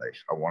 Like,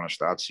 I want to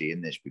start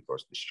seeing this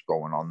because this is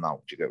going on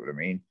now. Do you get what I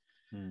mean?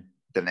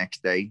 The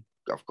next day,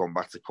 I've gone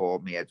back to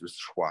court. My head was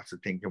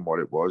swatted thinking what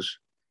it was.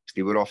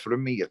 They were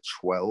offering me at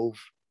 12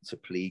 to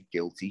plead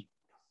guilty,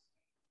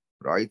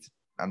 right?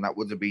 And that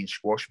would have been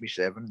squash me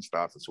 7 and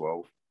start at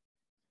 12.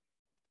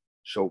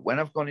 So when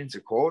I've gone into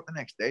court the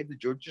next day, the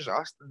judges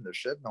asked and they've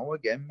said no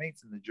again, mate.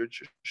 And the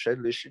judge said,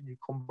 listen, you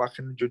come back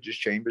in the judge's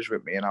chambers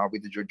with me and I'll be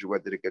the judge of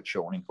whether it gets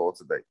shown in court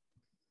today.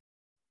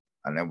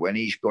 And then when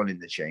he's gone in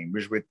the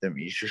chambers with them,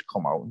 he's just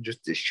come out and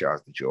just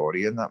discharged the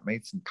jury and that,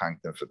 mate, and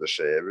thanked them for the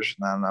service.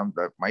 And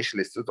my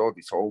solicitor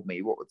already told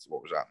me what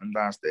was happening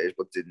downstairs,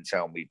 but didn't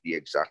tell me the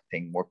exact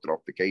thing, what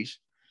dropped the case.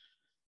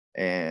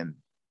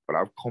 But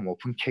I've come up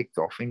and kicked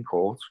off in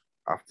court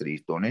after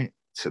he's done it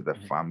to the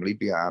family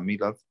behind me,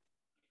 lad.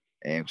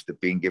 Because they've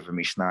been giving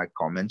me snide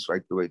comments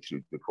right the way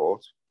through the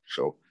court.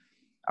 So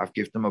I've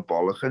given them a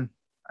bollocking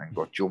and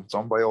got jumped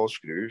on by all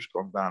screws,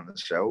 gone down the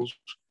cells.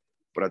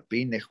 But I'd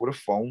been nicked with a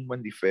phone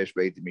when they first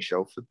raided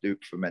myself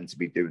for meant to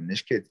be doing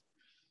this, kid.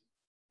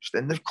 So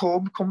then they've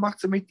come back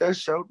to me their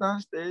cell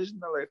downstairs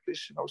and they're like,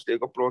 listen, I still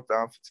got brought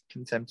down for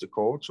contempt of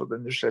court. So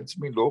then they said to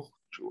me, look,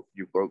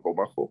 you've got to go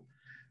back up.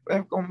 When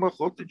I've gone back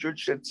up, the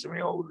judge said to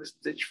me, oh, this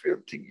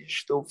Ditchfield thing, you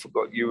still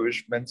forgot you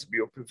was meant to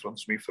be up in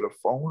front of me for a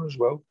phone as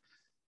well.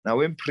 Now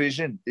in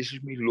prison, this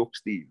is me look,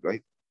 Steve,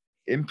 right?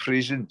 In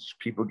prison,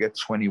 people get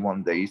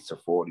 21 days to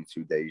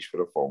 42 days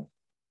for a phone.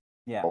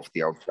 Yeah. Off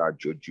the outside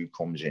judge who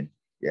comes in.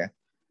 Yeah.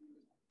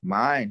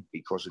 Mine,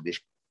 because of this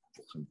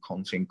fucking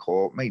cunt in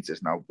court, mate,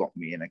 has now got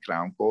me in a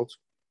Crown Court.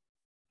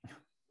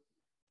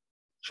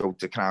 So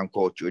the Crown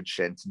Court judge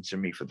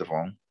sentencing me for the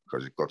phone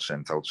because it got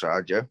sent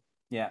outside, yeah?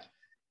 Yeah.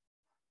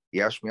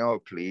 He asked me how I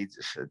plead.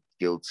 I said,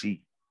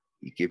 guilty.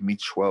 He gave me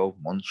 12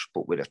 months,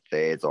 but with a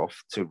third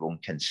off to run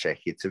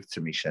consecutive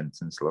to my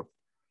sentence, love.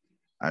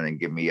 And then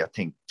give me, I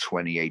think,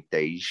 28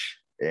 days.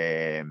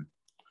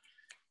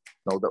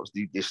 No, that was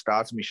the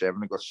start of me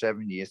 7. I got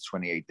 7 years,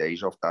 28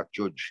 days off that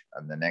judge.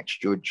 And the next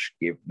judge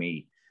gave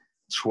me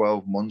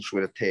 12 months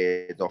with a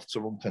third off to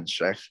run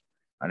consecutive.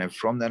 And then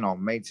from then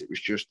on, mate, it was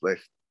just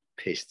like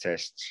piss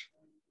tests,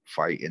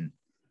 fighting,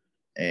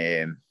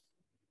 getting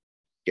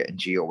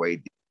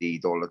GOA'd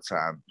all the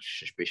time,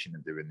 suspicion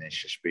of doing this,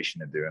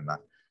 suspicion of doing that.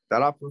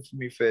 That happened for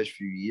me first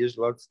few years,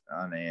 lads.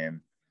 And it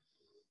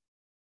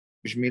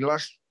was me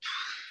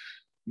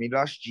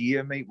last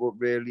year, mate, what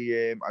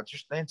really, I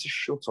just learned to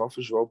shut off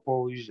as well,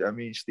 Paul. I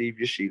mean, Steve,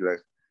 you see,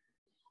 like,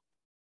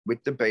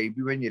 with the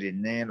baby, when you're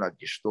in there, like,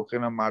 you're stuck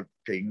in a mad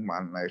thing,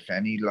 man. Like,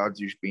 any lad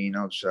who's been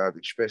outside,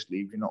 especially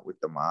if you're not with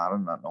the man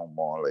and that no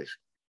more, like,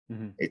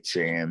 it's,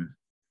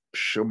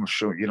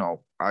 so, you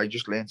know, I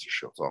just learned to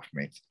shut off,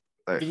 mate.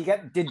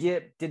 Like,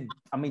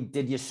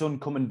 did your son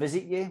come and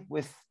visit you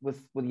with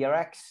your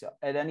ex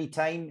at any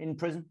time in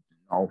prison?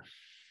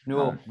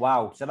 No.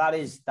 Wow. So that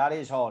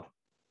is hard.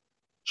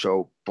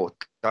 So, but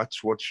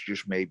that's what's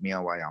just made me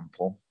how I am,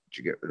 Paul.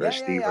 Do you get that,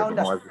 Steve? I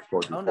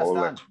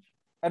understand.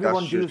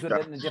 Everyone deals with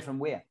it in a different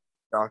way.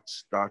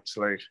 That's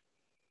like,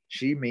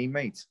 see me,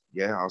 mate.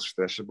 Yeah, I'll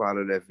stress about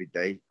it every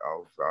day.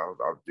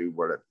 I'll do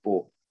whatever.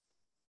 But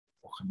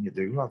what can you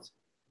do, lad?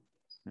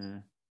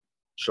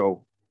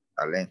 So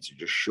I learned to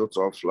just shut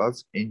off,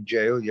 lads. In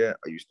jail, yeah,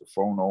 I used to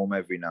phone home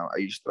every now. I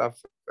used to have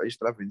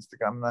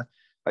Instagram now.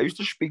 I used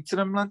to speak to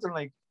them, lads, and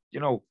like, you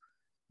know,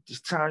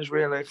 there's times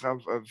where like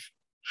I've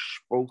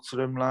spoke to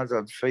them, lads.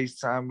 I'd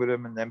FaceTime with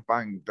them, and then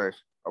bang,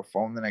 I'll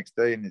phone the next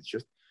day, and it's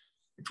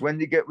when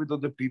they get with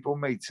other people,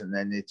 mates, and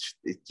then it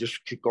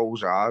just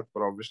goes hard.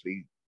 But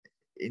obviously,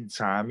 in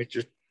time,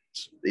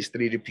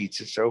 history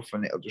repeats itself,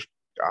 and it'll just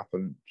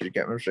happen. Do you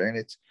get what I'm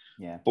saying?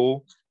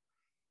 But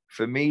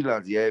for me,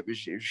 lads, yeah, it was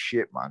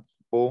shit, man.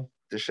 But at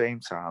the same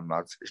time,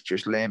 lads, it's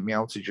just learned me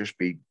how to just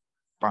be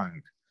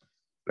banged.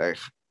 Like,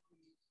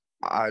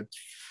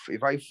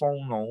 if I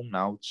phone home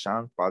now, it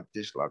sounds bad,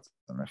 this, lad,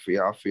 and I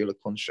feel I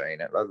couldn't say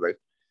it, lad. Like,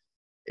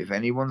 if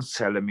anyone's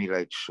telling me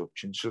like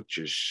such and such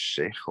is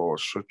sick or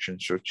such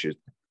and such is,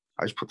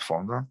 I just put the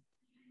phone down.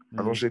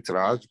 I don't say to that,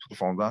 I just put the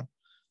phone down.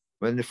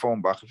 When they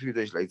phone back a few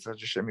days later, I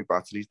just say my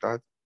battery's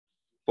died.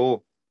 But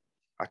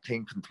I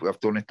think I've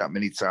done it that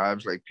many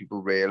times. Like,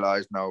 people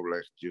realise now,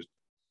 like, just,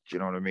 do you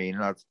know what I mean,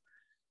 lad?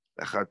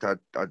 Like,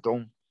 I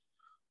don't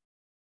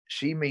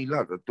see me,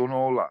 lad. I've done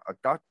all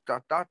that.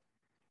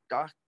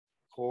 That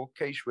court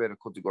case where I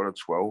could have got a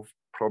 12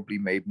 probably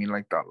made me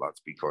like that,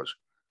 lads, because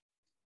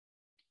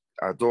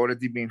I'd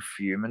already been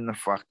fuming the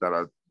fact that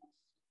I'd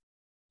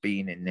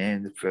been in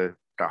there for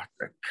that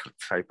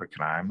type of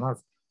crime, lad.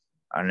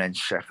 And then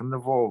second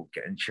of all,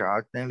 getting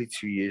charged nearly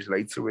 2 years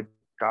later with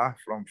that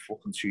from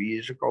fucking 2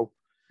 years ago.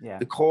 Yeah.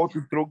 The court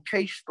of drug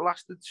case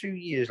lasted 2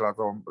 years, lad,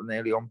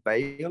 nearly on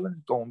bail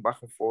and going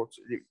back and forth.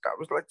 That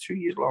was like 2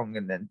 years long.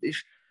 And then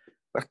this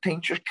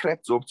thing just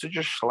crept up to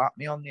just slap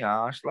me on the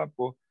arse, lad.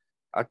 But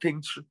I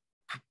think,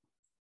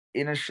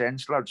 in a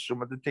sense, lad,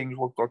 some of the things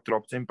what got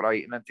dropped in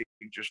Brighton, I think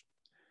just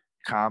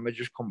karma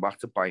just come back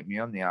to bite me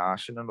on the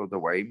arse in another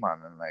way,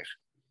 man. And like,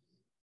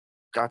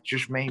 that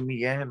just made me,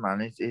 yeah,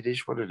 man, it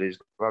is what it is.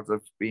 Lad,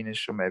 I've been in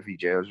some heavy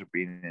jails, I've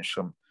been in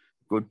some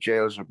good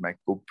jails, I've met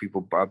good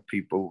people, bad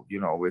people,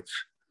 you know,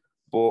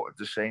 but at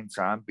the same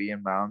time,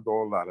 being around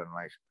all that and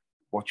like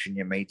watching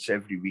your mates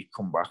every week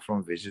come back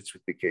from visits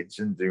with the kids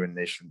and doing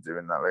this and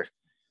doing that, like,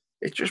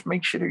 it just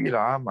makes you who you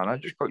are, man. I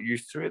just got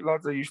used to it,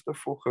 lads. I used to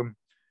fucking,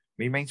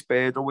 my mate's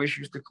bird always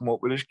used to come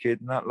up with his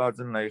kid and that, lad,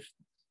 and like,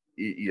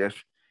 yes,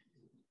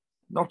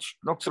 not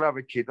to have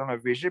a kid on a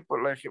visit,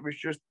 but like, it was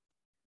just,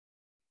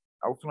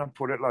 how can I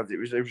put it, lad? It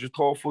was a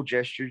thoughtful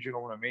gesture, do you know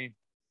what I mean?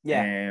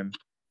 Yeah.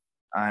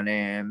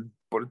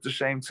 But at the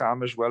same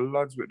time as well,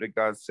 lads, with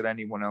regards to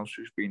anyone else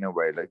who's been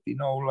away, like, you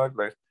know, lad,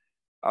 like,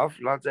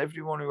 lads,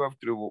 everyone who I've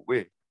grew up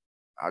with,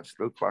 I'd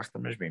still class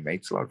them as my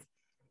mates, lad. Of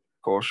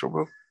course I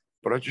will.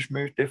 But I just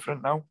moved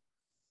different now.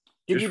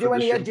 Did you do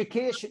any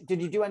education?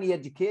 Did you do any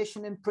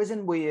education in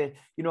prison? Were you,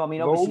 you know, I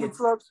mean, obviously,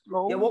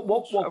 yeah.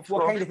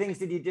 What kind of things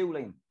did you do,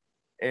 Liam?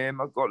 I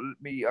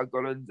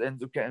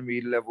ended up getting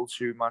me level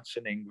 2 maths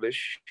and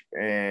English.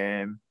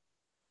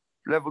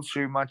 Level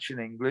 2 maths and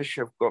English.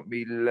 I've got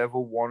me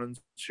level 1 and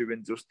 2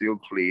 industrial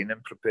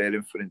cleaning,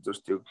 preparing for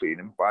industrial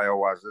cleaning,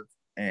 biohazard.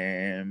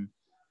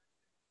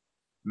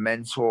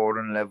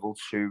 Mentoring level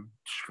 2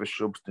 for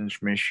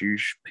substance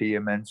misuse, peer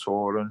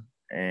mentoring.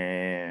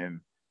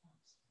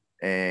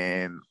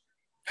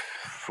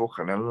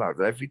 Fucking hell, lad,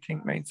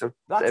 everything, mate.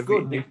 That's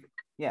good.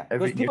 Yeah,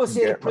 because people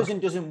say the prison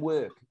doesn't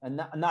work, and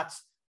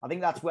that's, I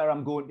think that's where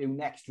I'm going to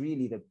next.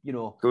 Really, that, you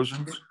know,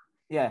 doesn't.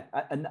 Yeah,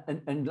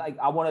 and like,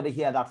 I wanted to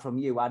hear that from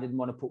you. I didn't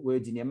want to put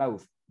words in your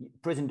mouth.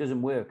 Prison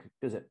doesn't work,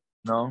 does it?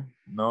 No.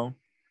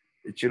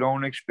 It's your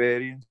own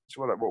experience.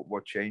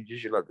 What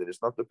changes you, lad?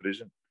 It's not the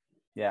prison.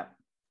 Yeah.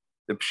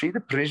 The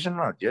prison,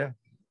 lad. Yeah.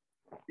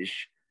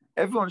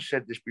 Everyone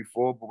said this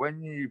before, but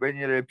when you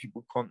hear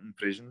people cutting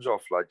prisons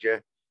off, lad, yeah,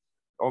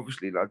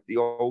 obviously, lad, the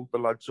older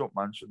lads up,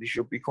 man, so they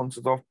should be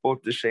cutted off. But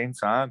at the same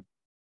time,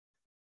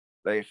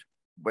 like,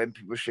 when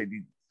people say,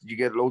 you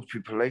get loads of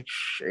people like,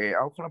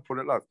 how can I put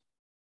it, lad?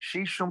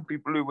 See, some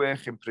people who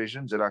work in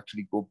prisons are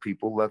actually good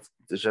people. That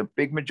there's a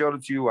big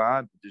majority who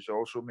are, but there's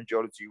also a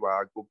majority who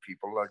are good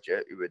people, that, yeah,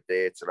 who are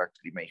there to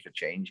actually make a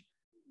change.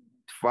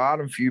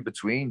 Far and few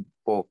between,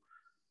 but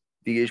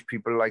there is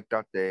people like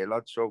that there,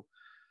 lad. So,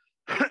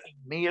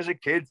 me as a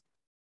kid,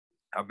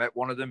 I met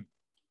one of them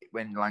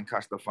when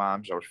Lancaster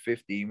Farms. I was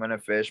 15 when I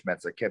first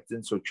met her. I kept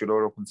in touch with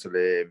her up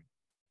until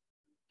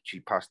she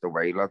passed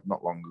away, lad,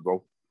 not long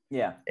ago.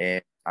 Yeah.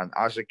 And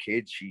as a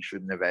kid, she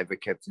shouldn't have ever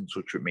kept in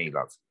touch with me,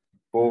 lad.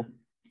 But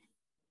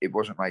it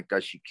wasn't like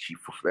that. She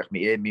left me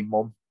here, my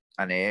mum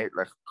and her,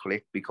 like,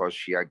 clicked because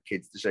she had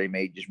kids the same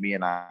age as me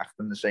and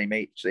acting the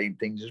same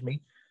things as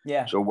me.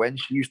 Yeah. So when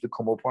she used to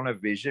come up on a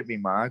visit, me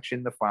marks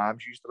in the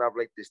farms used to have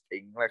like this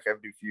thing, like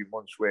every few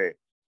months, where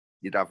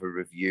you'd have a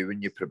review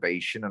and your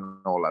probation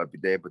and all that'd be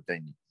there, but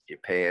then your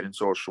parents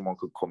or someone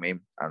could come in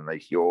and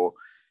like,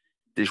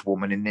 this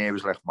woman in there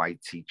was like my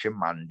teacher,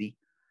 Mandy,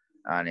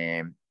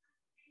 and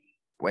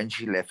when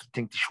she left, I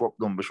think they swapped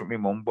numbers with my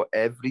mum, but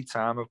every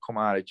time I've come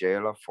out of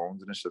jail, I've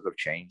phoned and said I've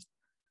changed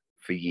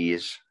for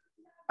years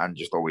and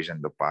just always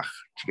end up back.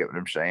 Do you get what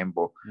I'm saying?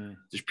 But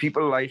there's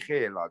people like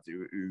her, lad,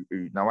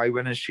 who now I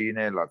went and seen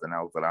her, lad, in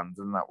Elderland,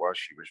 and that was,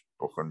 she was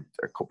booking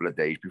a couple of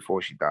days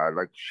before she died,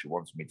 like, she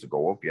wants me to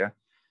go up, yeah?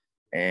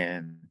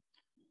 And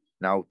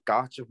now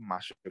that's a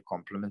massive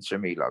compliment to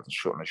me, lad, and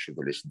something I should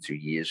have listened to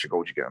years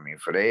ago. Do you get what I mean?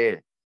 For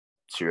her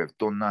to have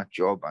done that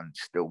job and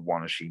still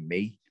want to see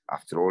me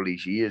after all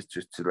these years,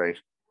 just to like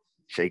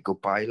say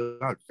goodbye,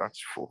 lad,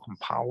 that's fucking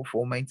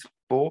powerful, mate.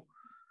 But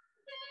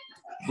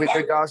with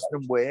regards to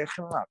them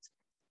working, lad,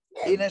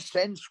 in a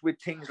sense, with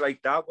things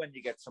like that, when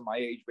you get to my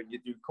age, when you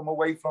do come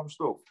away from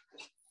stuff,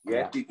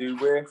 yeah. They do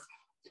work.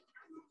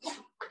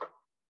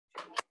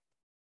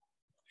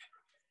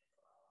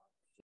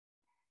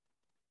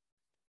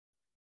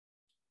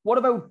 What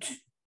about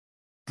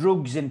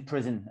drugs in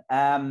prison?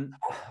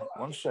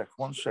 One sec.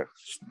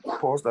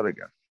 Pause that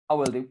again. I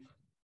will do.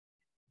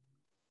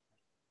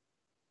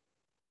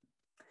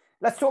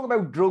 Let's talk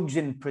about drugs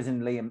in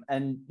prison, Liam.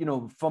 And, you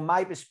know, from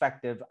my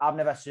perspective, I've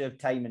never served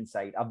time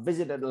inside. I've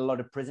visited a lot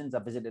of prisons.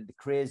 I've visited the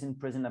Crays in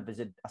prison.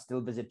 I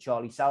still visit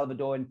Charlie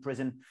Salvador in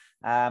prison.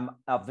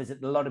 I've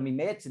visited a lot of my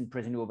mates in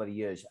prison over the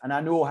years. And I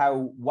know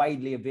how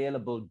widely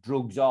available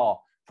drugs are.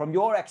 From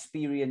your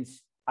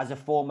experience as a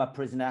former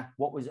prisoner,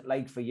 what was it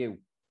like for you?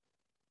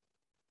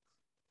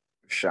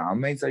 Sham,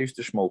 mate. I used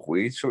to smoke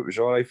weed, so it was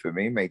all right for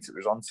me, mate. It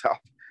was on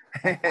top.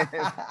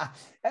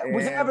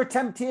 Was it ever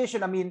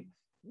temptation? I mean,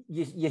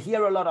 you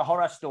hear a lot of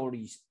horror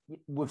stories.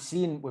 We've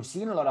seen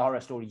a lot of horror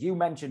stories. You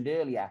mentioned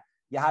earlier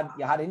you had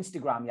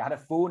Instagram, you had a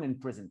phone in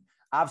prison.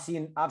 I've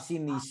seen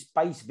these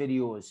spice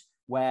videos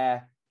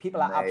where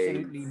people are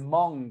absolutely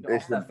monged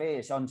off their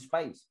face on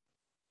spice.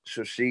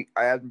 So see,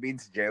 I hadn't been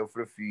to jail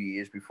for a few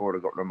years before I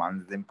got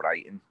remanded in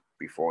Brighton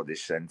before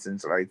this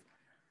sentence, right?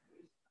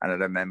 And I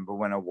remember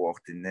when I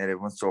walked in there,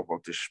 everyone talked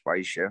about the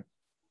spice, yeah?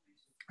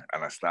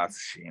 And I started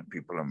seeing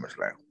people and was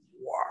like,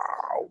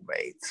 wow,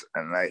 mate.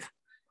 And like,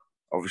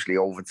 obviously,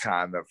 over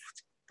time,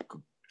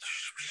 I've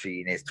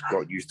seen it,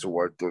 got used to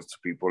what it does to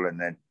people. And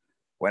then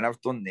when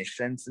I've done this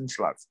sentence,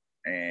 lads,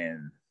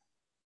 and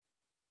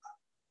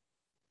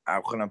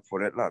how can I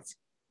put it, lads?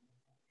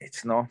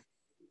 It's not.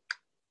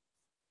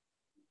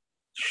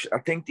 I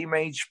think they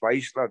made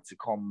spice, lads, to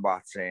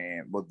combat,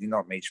 well, they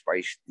not made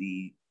spice.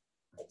 The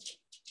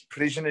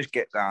prisoners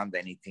get round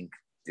anything.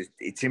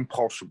 it's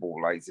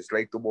impossible. Like, it's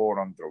like the war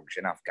on drugs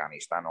in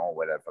Afghanistan or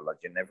wherever. Like,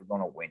 you're never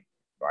going to win,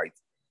 right?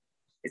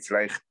 It's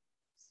like,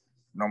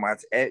 no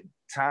matter,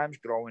 time's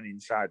growing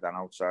inside and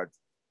outside,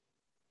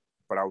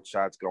 but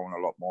outside's growing a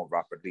lot more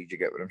rapidly. Do you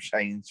get what I'm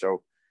saying?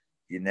 So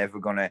you're never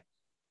going to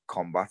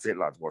combat it,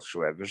 lads,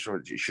 whatsoever. So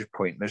it's just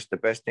pointless. The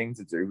best thing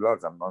to do,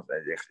 lads,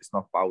 it's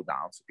not bow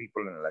down to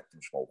people and let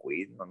them smoke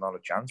weed, not a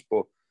chance.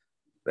 But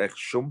like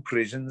some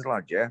prisons,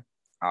 lad, yeah,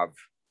 have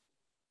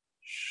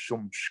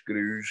some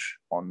screws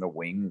on the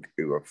wing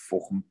who are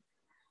fucking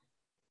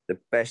the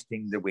best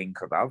thing the wing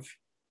could have.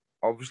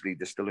 Obviously,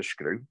 there's still a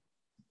screw,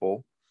 but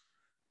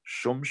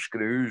some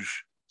screws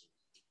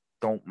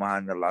don't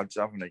mind the lads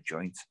having a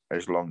joint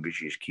as long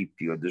as you just keep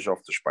the others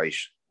off the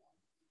space.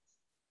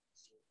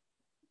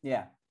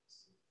 Yeah.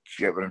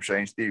 Do you get what I'm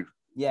saying, Steve?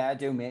 Yeah, I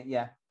do, mate.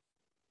 Yeah.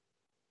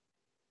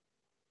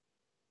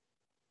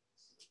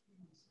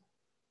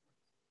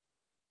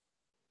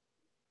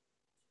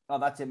 Oh,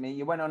 that's it, mate.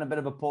 You went on a bit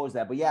of a pause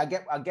there, but yeah,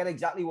 I get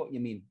exactly what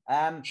you mean.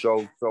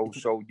 So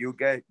you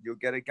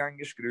get a gang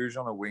of screws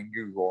on a wing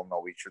who all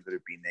know each other,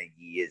 have been there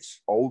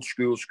years. Old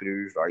school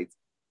screws, right?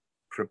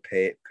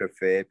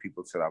 Prefer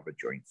people to have a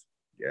joint.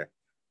 Yeah.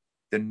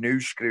 The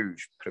new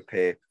screws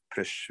prefer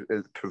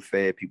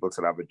people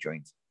to have a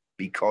joint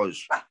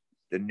because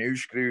the new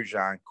screws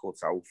aren't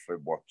cut out for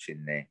what's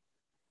in there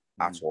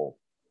at all.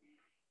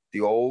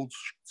 The old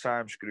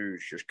time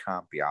screws just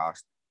can't be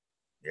asked.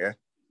 Yeah.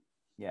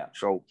 Yeah.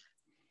 So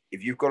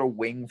if you've got a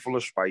wing full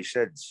of spice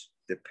heads,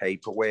 the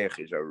paperwork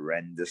is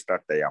horrendous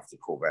that they have to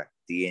cover.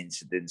 The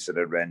incidents are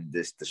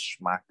horrendous, the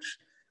smacks,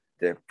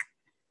 the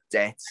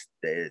debt,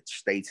 the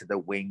state of the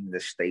wing,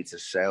 the state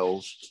of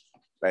cells.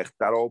 Like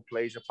that all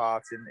plays a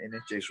part in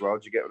it as well.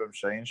 Do you get what I'm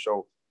saying?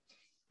 So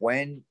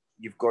when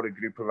you've got a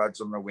group of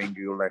lads on the wing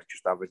who like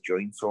just have a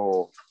joint,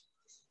 or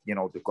you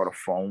know, they've got a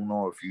phone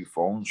or a few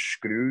phones,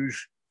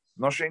 screws.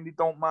 I'm not saying they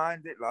don't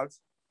mind it, lads,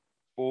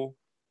 but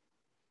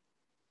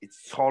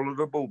it's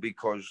tolerable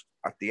because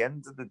at the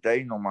end of the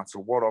day, no matter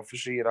what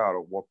officer you are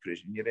or what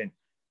prison you're in,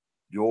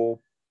 you're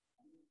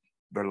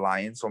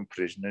reliant on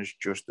prisoners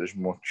just as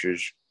much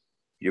as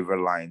you're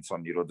reliant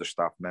on your other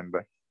staff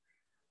member.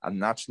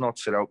 And that's not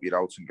to help you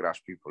out and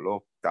grasp people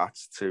up.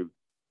 That's to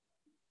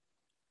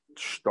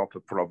stop a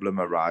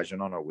problem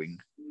arising on a wing.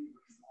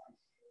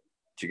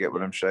 Do you get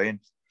what I'm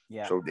saying?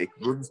 Yeah. So it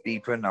runs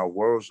deeper now.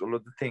 Whereas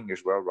another thing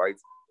as well, right?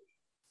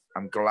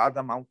 I'm glad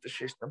I'm out the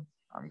system.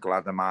 I'm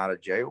glad I'm out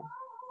of jail.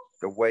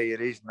 The way it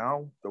is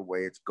now, the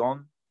way it's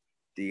gone,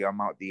 the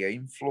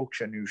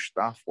influx of new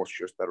staff, what's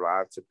just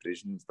arrived to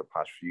prisons the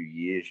past few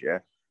years, yeah,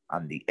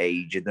 and the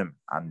age of them,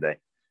 and the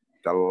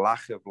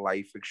lack of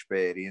life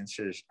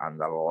experiences, and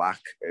the lack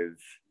of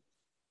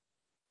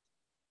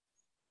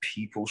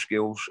people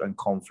skills and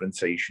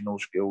confrontational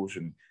skills.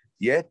 And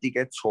yeah, they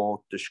get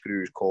taught the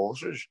screws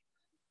courses,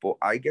 but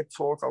I get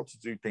taught how to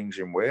do things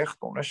in work,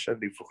 don't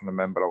necessarily fucking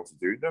remember how to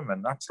do them,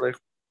 and that's like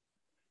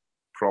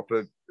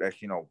proper,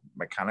 like, you know,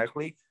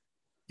 mechanically.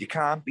 You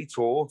can't be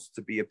taught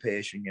to be a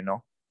person, you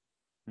know.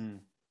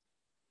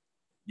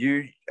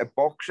 A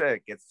boxer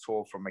gets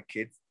taught from a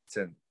kid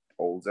to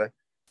older.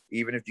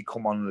 Even if they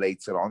come on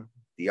later on,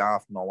 they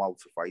half know how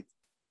to fight.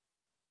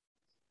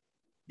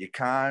 You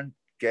can't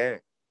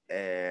get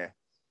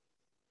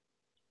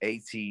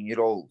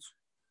 18-year-olds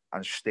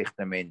and stick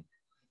them in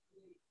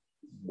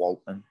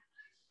Walton,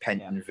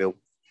 Pentonville,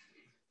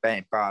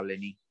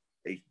 Barlinnie.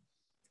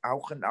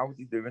 How are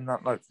they doing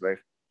that, lads?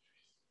 Like,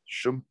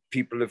 some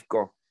people have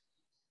got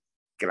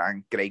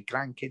great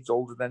grandkids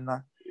older than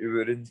that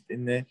who are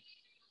in there.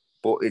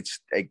 But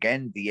it's,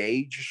 again, the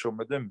age of some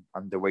of them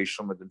and the way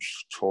some of them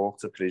talk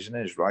to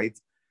prisoners, right?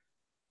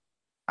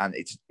 And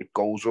it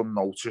goes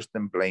unnoticed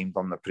and blamed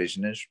on the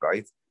prisoners,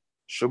 right?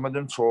 Some of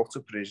them talk to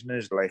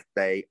prisoners like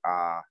they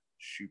are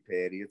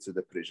superior to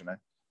the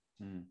prisoner.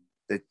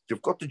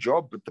 They've got the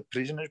job, but the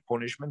prisoner's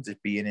punishment is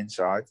being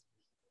inside.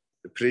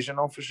 The prison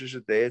officers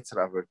are there to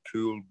have a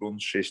cool run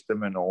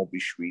system and all be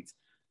sweet.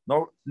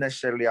 Not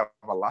necessarily have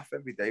a laugh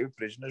every day with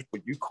prisoners,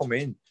 but you come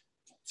in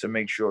to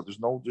make sure there's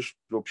no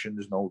disruption,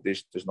 there's no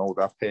this, there's no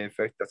that.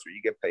 Perfect. That's what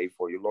you get paid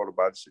for. Your lot of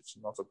bads, it's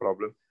not a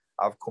problem.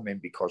 I've come in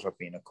because I've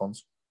been a cunt.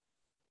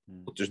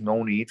 But there's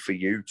no need for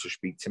you to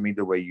speak to me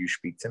the way you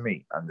speak to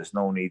me, and there's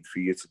no need for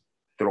you to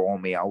throw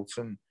me out.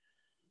 And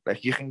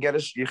like, you can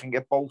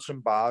get bolts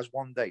and bars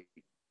one day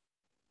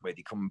where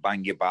they come and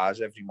bang your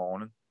bars every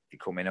morning. They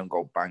come in and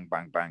go bang,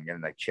 bang, bang,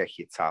 and they check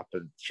your tap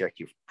and check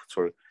your.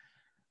 So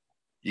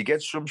you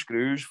get some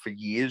screws for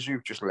years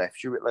who've just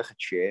left you with like a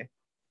chair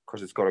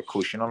because it's got a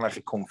cushion on, like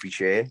a comfy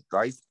chair,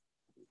 right?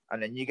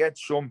 And then you get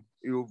some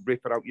who'll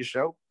rip it out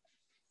yourself.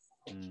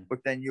 But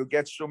then you'll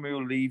get some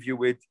who'll leave you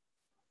with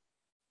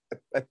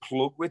a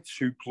plug with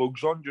 2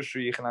 plugs on just so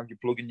you can have your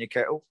plug in your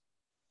kettle.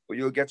 But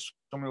you'll get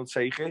some who'll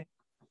take it.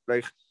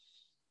 Like,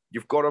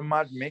 you've got a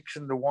mad mix,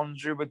 and the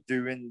ones who are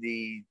doing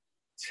the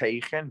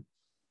taking,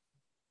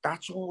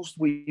 that's all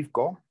we've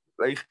got.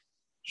 Like,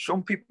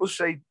 some people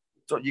say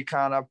that you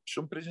can't have,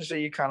 some prisons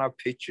say you can't have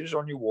pictures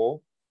on your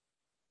wall.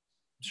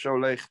 So,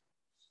 like,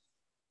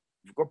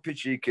 you've got a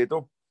picture of your kid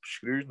up,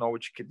 screws. No,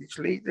 it's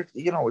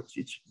you know,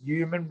 it's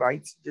human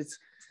rights. It's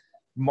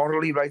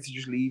morally right to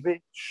just leave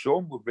it.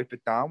 Some will rip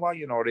it down while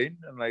you're not in,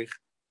 and like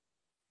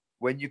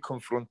when you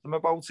confront them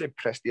about it,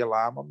 press the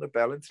alarm on the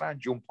bell and try and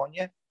jump on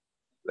you.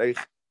 Like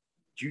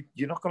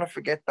you're not gonna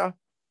forget that.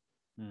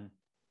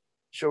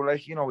 So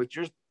like, you know, it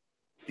just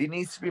there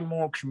needs to be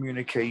more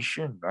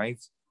communication, right,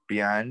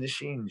 behind the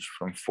scenes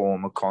from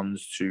former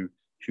cons to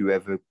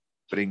whoever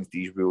brings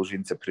these rules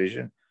into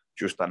prison,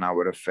 just on how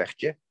it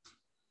affects you.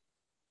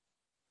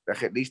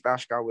 Like, at least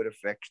ask how it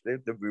affects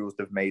the rules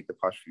they've made the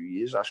past few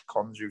years. Ask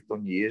cons who've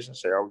done years and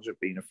say, how's it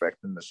been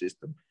affecting the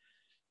system?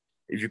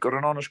 If you've got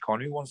an honest con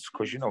who wants,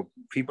 because, you know,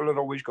 people are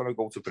always going to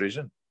go to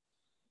prison.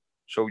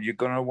 So you're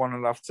going to want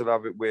to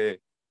have it where, I'm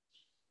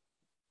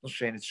not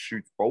saying it's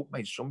shoot both,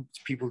 mate. Some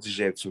people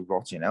deserve to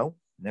rot in hell,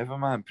 never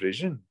mind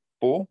prison.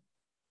 But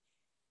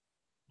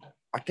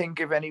I think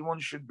if anyone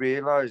should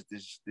realise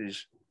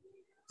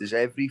there's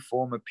every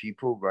form of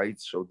people, right?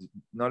 So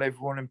not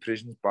everyone in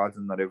prison is bad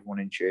and not everyone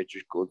in church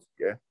is good,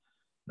 yeah?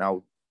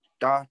 Now,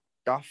 that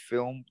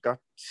film, that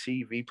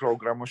TV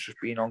programme was just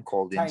being on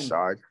called Time.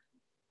 Inside.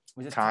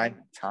 Was it Time?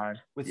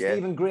 With yeah.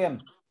 Stephen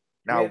Graham.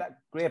 Now,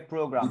 great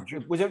programme.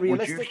 Was it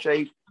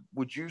realistic?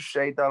 Would you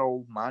say that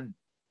old man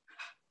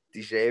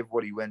deserved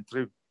what he went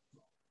through?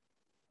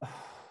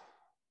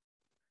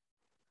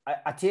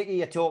 I take it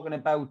you're talking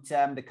about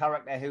the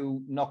character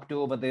who knocked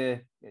over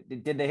did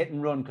the hit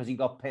and run because he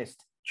got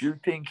pissed. Do you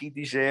think he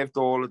deserved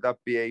all of that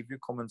behaviour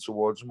coming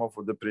towards him off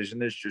of the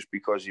prisoners just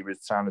because he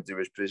was trying to do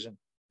his prison?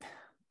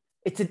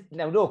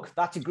 Now look,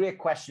 that's a great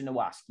question to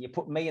ask. You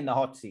put me in the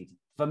hot seat.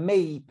 For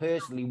me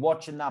personally,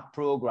 watching that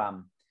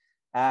programme,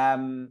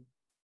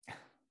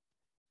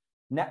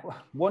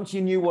 once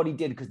you knew what he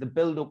did, because the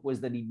build-up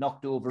was that he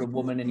knocked over a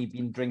woman and he'd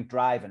been drink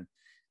driving.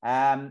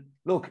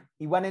 Look,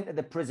 he went into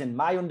the prison.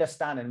 My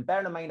understanding,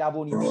 bearing in mind I've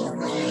only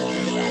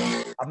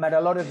been I've met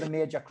a lot of the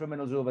major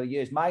criminals over the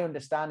years. My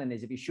understanding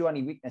is if you show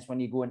any weakness when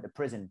you go into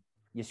prison,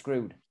 you're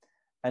screwed.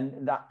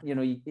 And that, you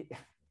know, did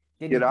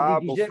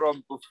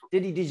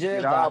he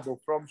deserve that?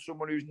 But from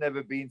someone who's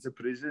never been to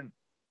prison,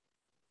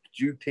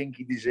 do you think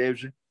he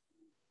deserves it?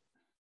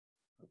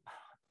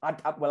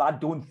 I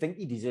don't think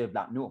he deserved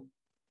that, no.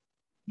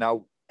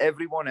 Now,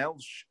 everyone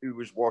else who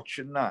was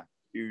watching that,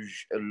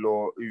 who's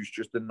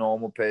just a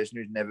normal person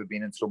who's never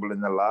been in trouble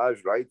in their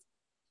lives, right,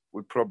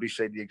 would probably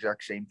say the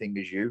exact same thing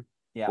as you.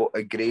 Yeah. But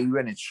agree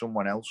when it's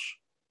someone else.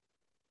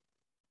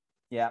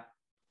 Yeah.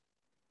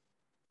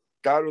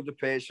 That other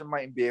person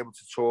mightn't be able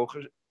to talk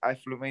as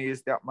affluently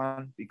as that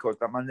man, because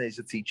that man is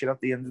a teacher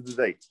at the end of the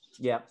day.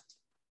 Yeah.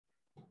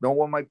 No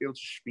one might be able to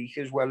speak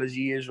as well as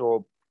he is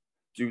or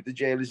do the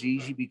jail as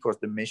easy because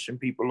they're missing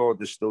people or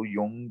they're still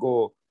young,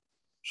 or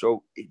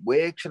so it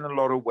works in a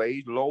lot of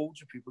ways.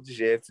 Loads of people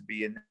deserve to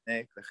be in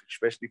there, like,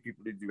 especially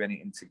people who do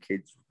anything to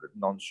kids,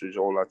 nonsense,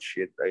 all that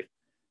shit, like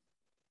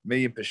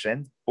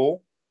 1,000,000%. But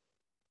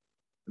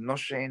I'm not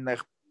saying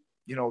like,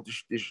 you know,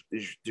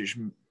 there's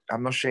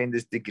I'm not saying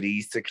there's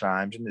degrees to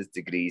crimes and there's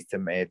degrees to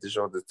murders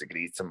or there's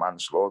degrees to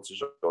manslaughter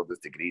or there's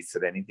degrees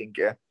to anything,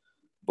 yeah.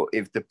 But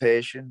if the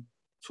person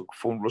took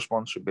full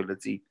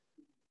responsibility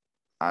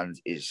and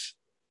is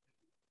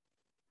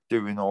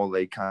doing all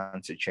they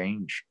can to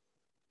change,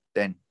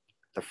 then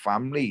the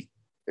family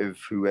of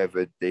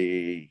whoever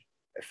the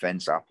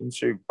offence happened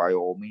to, by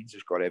all means,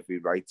 has got every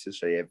right to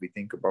say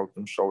everything about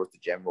them, so as the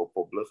general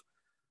public.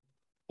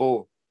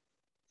 But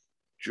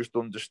just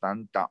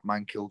understand that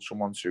man killed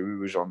someone too who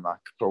was on that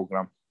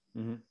programme.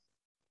 Mm-hmm.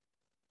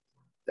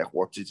 Like,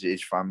 what did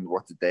his family,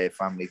 what did their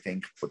family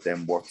think? But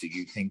then what do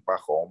you think back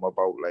home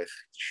about, like,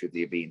 should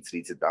they be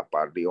treated that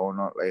badly or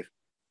not? Like,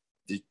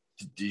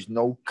 there's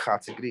no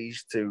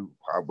categories to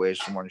where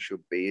someone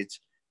should be. It's,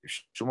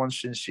 if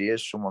someone's sincere,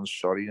 someone's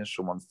sorry, and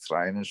someone's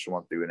trying, and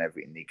someone's doing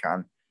everything they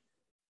can,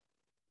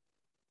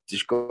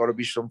 there's got to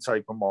be some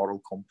type of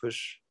moral compass.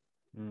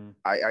 Mm.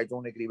 I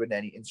don't agree with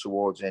anything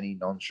towards any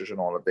nonsense and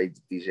all that. They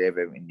deserve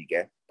everything they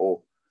get. But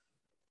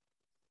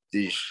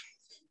there's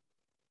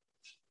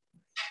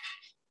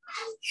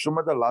some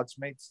of the lads,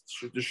 mate,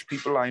 so there's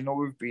people I know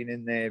who've been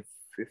in there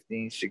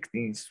 15,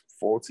 16,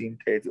 14,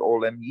 30, all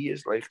them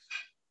years, like,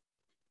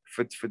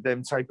 for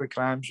them type of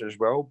crimes as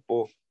well.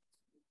 But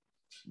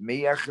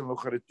me, I can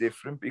look at it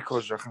different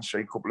because I can say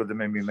a couple of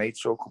them are my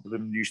mates, or a couple of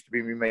them used to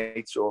be my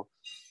mates, or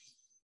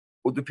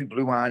other people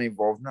who aren't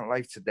involved in that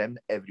life. To them,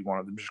 every one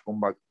of them just come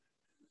back.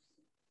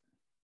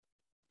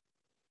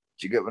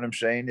 Do you get what I'm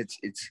saying?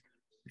 It's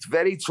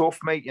very tough,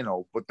 mate, you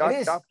know. But that, it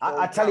is. that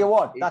I tell you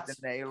what, that's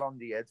the nail on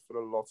the head for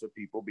a lot of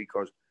people,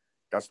 because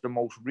that's the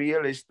most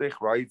realistic,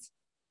 right?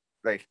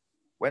 Like,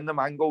 when the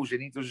man goes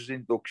in, he does his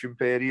induction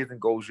period and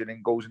goes in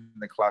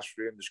the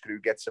classroom, the screw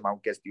gets him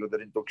out, gets the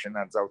other induction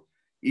hands out.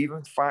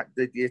 Even fact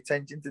that the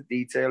attention to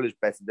detail is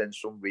better than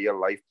some real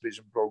life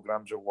prison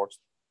programs I've watched.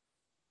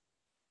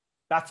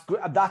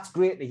 That's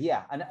great to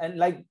hear. And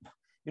like,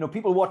 you know,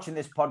 people watching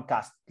this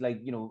podcast, like,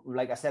 you know,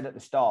 like I said at the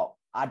start,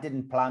 I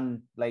didn't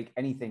plan like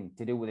anything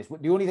to do with this.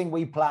 The only thing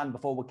we planned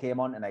before we came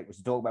on tonight was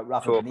to talk about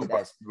Rafa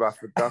Benitez.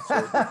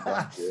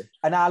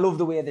 And I love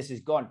the way this has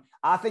gone.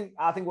 I think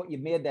what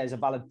you've made there is a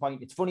valid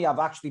point. It's funny, I've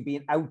actually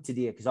been out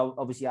today because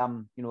obviously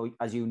I'm, you know,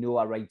 as you know,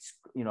 I write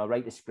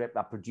a script,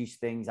 I produce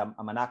things, I'm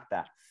an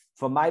actor.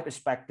 From my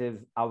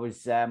perspective, I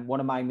was one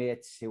of my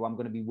mates who I'm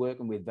going to be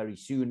working with very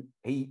soon.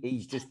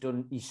 His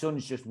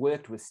son's just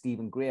worked with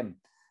Stephen Graham.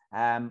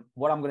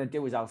 What I'm going to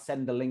do is I'll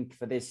send the link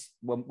for this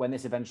when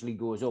this eventually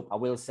goes up. I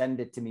will send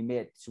it to me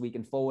mate so we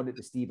can forward it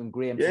to Stephen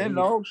Graham. Yeah,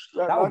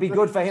 that would be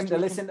good for him to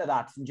listen to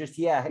that and just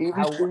hear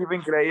how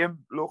Stephen Graham.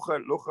 Look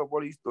at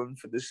what he's done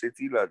for the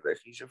city, lad. Like,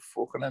 he's a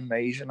fucking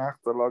amazing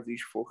actor, lad.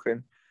 He's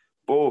fucking.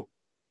 But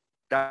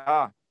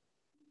that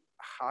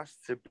has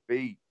to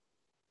be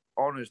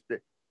honest.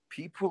 That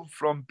people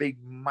from big,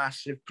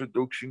 massive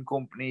production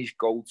companies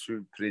go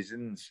to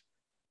prisons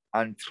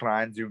and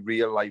try and do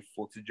real life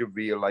footage of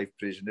real life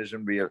prisoners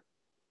and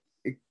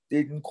it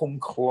didn't come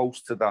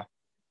close to that.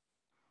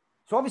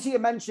 So obviously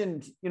you've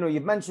mentioned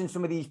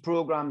some of these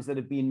programs that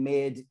have been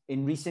made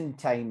in recent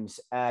times.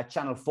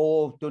 Channel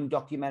 4 done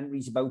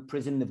documentaries about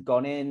prison. They've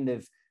gone in,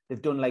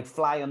 they've done like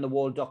fly on the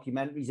wall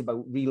documentaries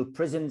about real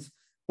prisons.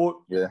 But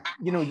yeah,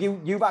 you know,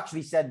 you've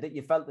actually said that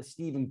you felt the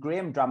Stephen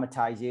Graham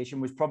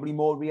dramatization was probably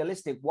more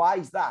realistic. Why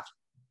is that?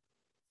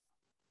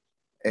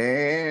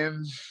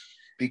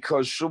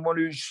 Because someone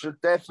who's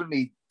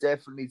definitely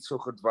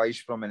took advice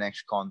from an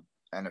ex-con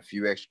and a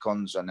few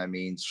ex-cons, and I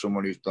mean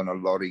someone who's done a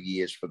lot of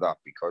years for that,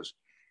 because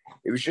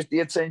it was just the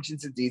attention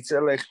to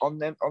detail, like on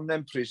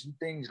them prison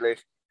things. Like,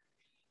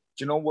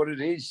 do you know what it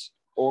is?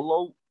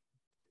 Although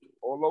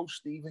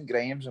Stephen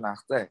Graham's an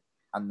actor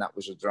and that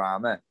was a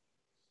drama,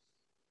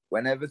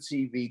 whenever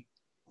TV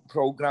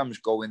programs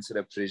go into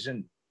the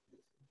prison,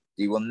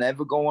 they will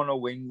never go on a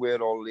wing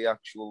where all the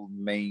actual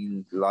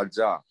main lads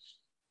are.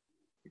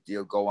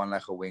 They'll go on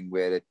like a wing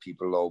where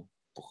people owe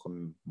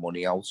fucking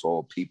money out,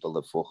 or people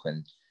that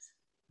fucking...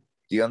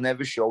 They'll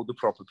never show the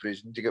proper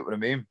prison, do you get what I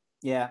mean?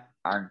 Yeah.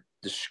 And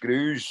the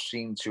screws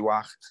seem to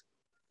act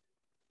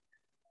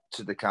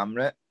to the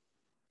camera.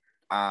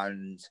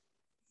 And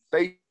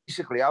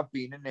basically, I've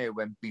been in there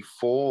when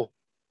before...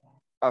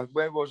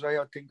 where was I?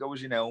 I think I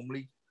was in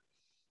Elmley.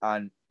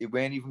 And it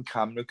weren't even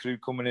camera crew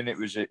coming in. It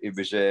was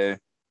they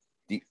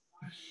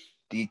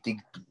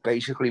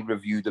basically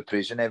review the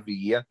prison every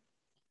year.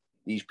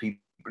 These people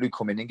who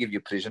come in and give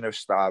you prisoner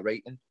star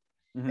rating.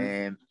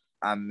 Mm-hmm.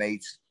 And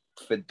mate,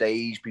 for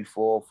days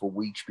before, for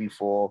weeks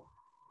before,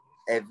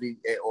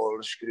 all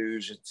the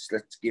screws,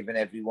 it's giving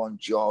everyone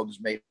jobs,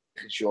 making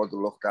sure they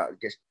look at,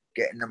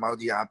 getting them out of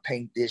the yard,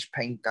 paint this,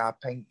 paint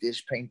that, paint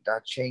this, paint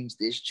that, change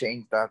this,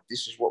 change that.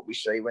 This is what we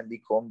say when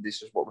they come.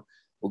 This is what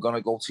we're going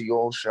to go to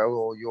your cell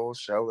or your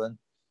cell. And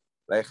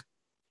like,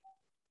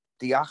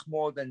 they act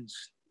more than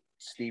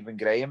Stephen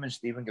Graham, and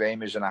Stephen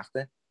Graham is an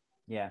actor.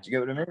 Yeah. Do you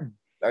get what I mean?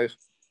 Like,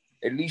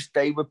 at least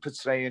they were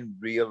portraying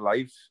real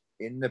life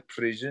in the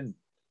prison.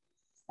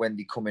 When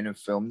they come in and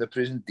film the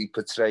prison, they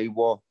portray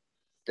what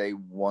they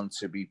want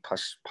to be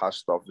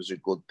passed off as a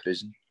good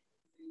prison.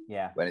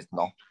 Yeah. When it's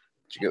not.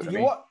 Do you get what I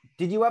mean?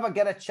 Did you ever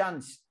get a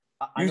chance?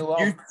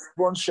 You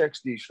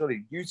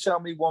tell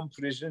me one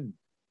prison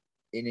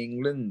in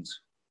England.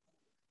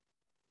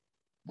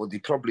 Well,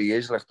 there probably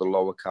is like the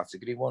lower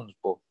category ones,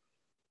 but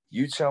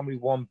you tell me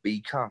one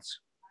B cat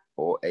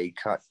or A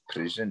cat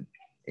prison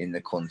in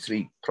the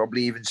country,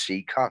 probably even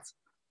C cat,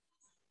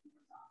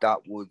 that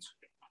would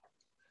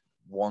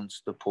want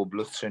the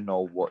public to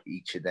know what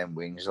each of them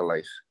wings are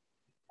like,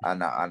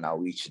 and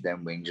how each of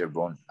them wings are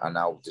run, and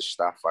how the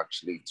staff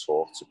actually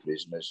talk to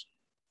prisoners.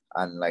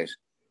 And like,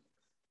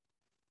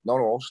 not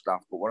all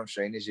staff, but what I'm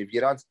saying is, if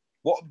you had,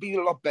 what would be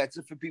a lot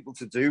better for people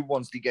to do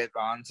once they get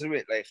round to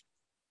it, like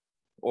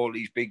all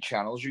these big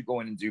channels who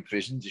go in and do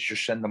prisons, is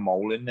just send a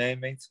mole in there,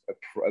 mate,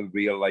 a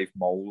real life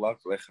mole, like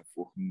a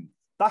fucking...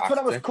 That's what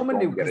I was coming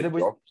to, because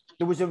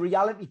there was a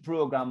reality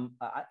program,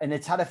 and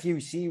it's had a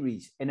few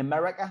series in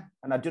America,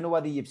 and I don't know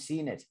whether you've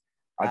seen it.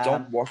 I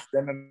don't watch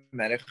them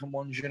American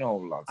ones, you know,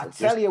 lads. I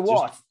tell you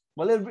what,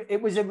 well, it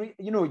was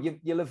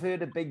you'll have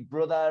heard of Big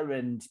Brother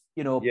and,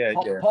 you know,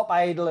 Pop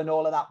Idol and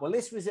all of that. Well,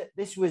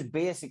 this was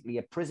basically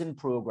a prison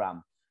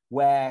program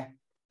where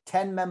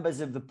 10 members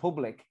of the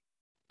public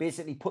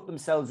basically put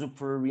themselves up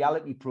for a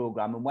reality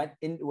program and went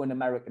into an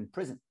American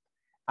prison.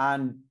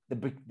 And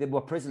they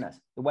were prisoners.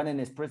 They went in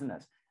as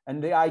prisoners.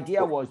 And the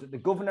idea was that the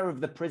governor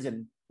of the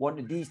prison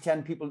wanted these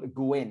 10 people to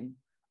go in,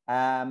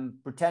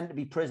 pretend to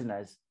be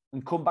prisoners,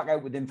 and come back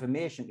out with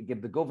information to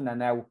give the governor.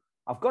 Now,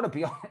 I've got to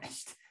be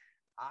honest.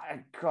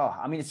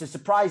 I mean, it's a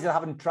surprise that I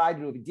haven't tried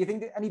it over. Do you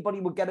think that anybody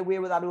would get away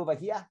with that over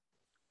here?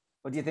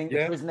 Or do you think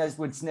the prisoners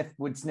would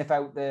sniff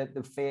out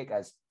the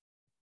fakers?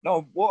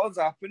 No, what has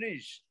happened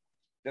is,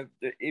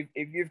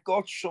 if you've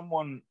got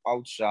someone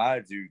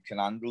outside who can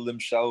handle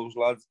themselves,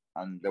 lads,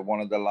 and they're one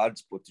of the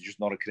lads, but they're just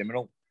not a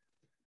criminal,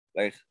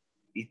 like,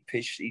 he'd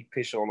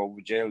piss all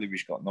over jail if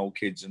he's got no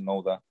kids and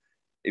all that.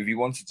 If he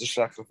wanted to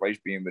sacrifice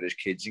being with his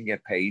kids and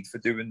get paid for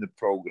doing the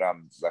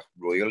program, like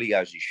royally,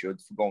 as he should,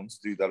 for going to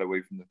do that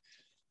away from them,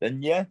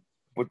 then yeah,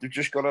 but they've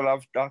just got to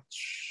have that.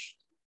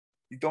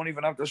 You don't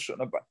even have to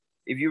something about.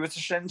 If you were to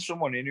send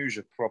someone in who's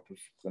a proper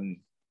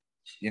fucking,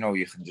 you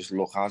can just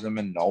look at them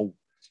and know.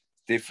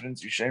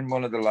 Different. You send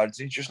one of the lads,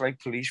 he's just like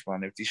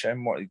policeman. If they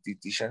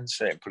send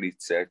certain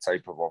police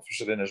type of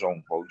officer in his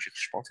own clothes, you can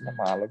spot him a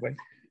mile away.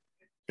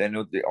 Then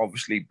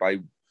obviously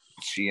by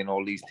seeing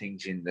all these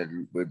things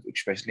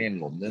especially in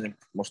London, it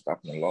must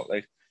happen a lot.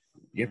 Like,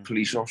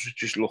 police officers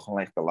just looking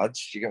like the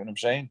lads. Do you get what I'm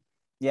saying?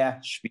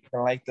 Yeah. Speaking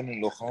like them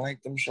and looking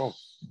like them. So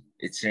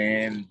it's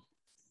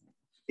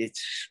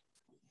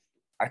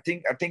I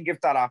think if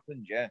that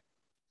happened,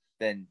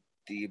 then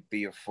there'd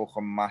be a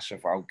fucking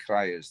massive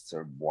outcry as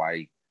to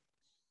why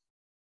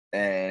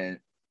it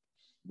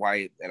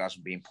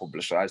hasn't been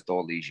publicised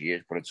all these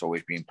years, but it's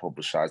always been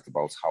publicised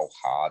about how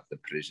hard the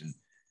prison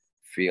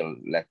feel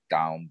let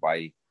down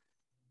by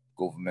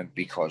government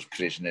because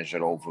prisoners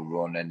are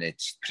overrun and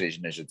it's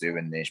prisoners are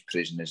doing this,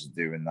 prisoners are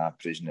doing that,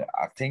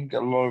 I think a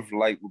lot of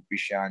light would be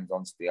shined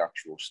onto the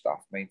actual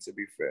staff, mate, to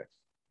be fair.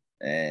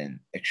 And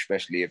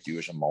especially if there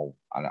was a mole,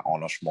 and an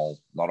honest mole,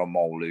 not a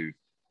mole who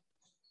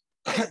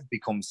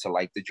becomes to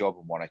like the job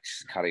and want to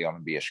carry on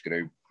and be a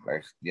screw.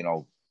 Like,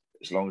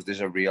 as long as there's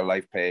a real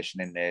life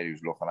person in there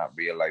who's looking at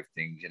real life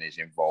things and is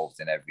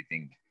involved in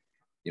everything,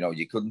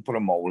 you couldn't put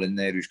a mole in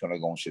there who's going to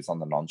go and sit on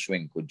the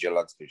non-swing, could you,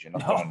 lads? Because you're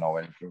not going to know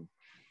anything.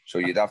 So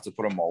you'd have to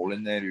put a mole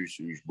in there who's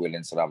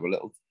willing to have a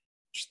little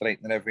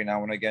straightener every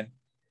now and again,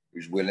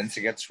 who's willing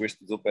to get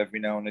twisted up every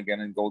now and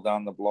again and go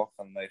down the block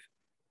and like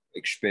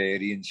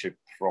experience it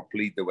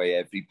properly the way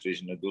every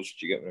prisoner does.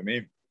 Do you get what I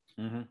mean?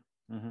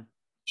 Mm-hmm. Mm-hmm.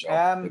 So,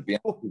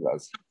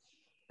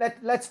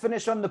 let's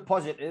finish on the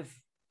positive.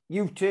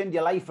 You've turned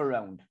your life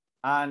around,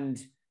 and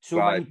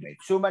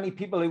so many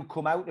people who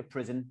come out of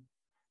prison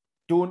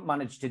don't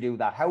manage to do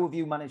that. How have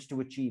you managed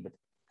to achieve it?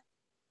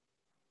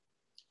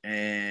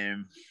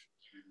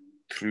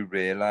 Through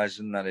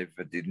realising that if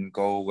I didn't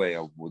go away,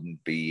 I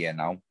wouldn't be here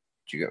now.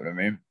 Do you get what I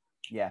mean?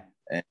 Yeah.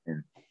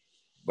 And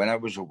when I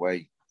was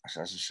away, as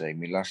I say,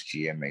 my last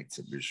year, mate,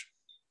 it was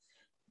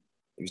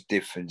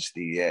different.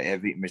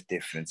 Everything was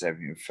different.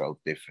 Everything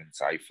felt different.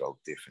 I felt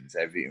different.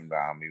 Everything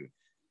around me.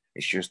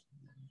 It's just,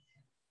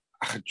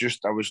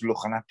 I was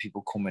looking at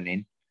people coming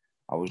in.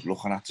 I was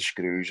looking at the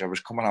screws. I was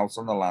coming out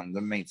on the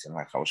landing, mate, and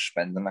like I was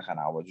spending like an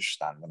hour just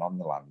standing on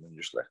the landing,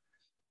 just like,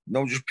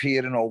 just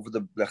peering over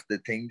the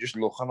thing, just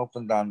looking up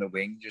and down the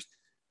wing.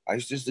 I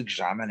used to just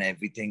examine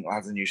everything,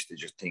 lads, and used to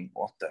just think,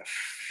 what the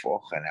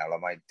fucking hell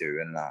am I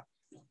doing that?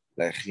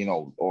 Like,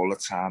 all the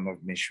time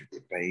I've missed with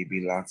the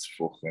baby, lads,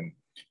 fucking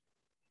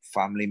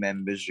family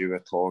members who I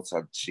thought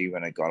I'd see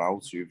when I got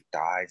out, who've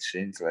died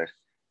since. Like,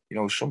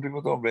 some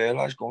people don't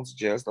realise going to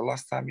jail is the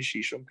last time you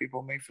see some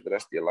people, mate, for the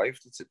rest of your life.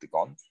 That's it, they're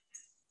gone.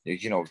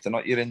 If they're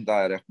not your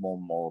indirect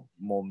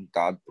mum,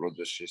 dad,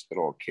 brother, sister,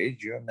 or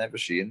kid, you're never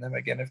seeing them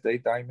again if they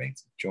die,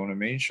 mate. Do you know what I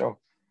mean? So,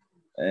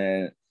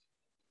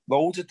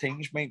 loads of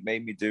things, mate,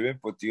 made me do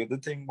it. But the other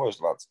thing was,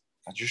 lads,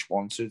 I just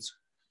wanted.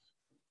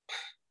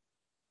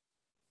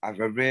 I've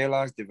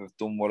realised if I've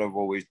done what I've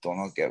always done,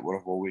 I'll get what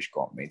I've always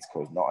got, mate,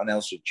 because nothing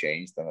else had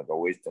changed and I've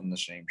always done the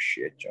same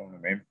shit. Do you know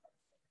what I mean?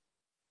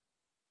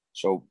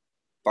 So,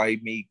 by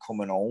me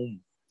coming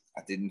home,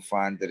 I didn't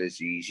find it as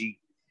easy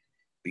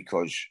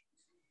because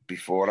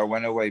before I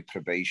went away,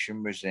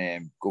 probation was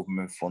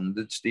government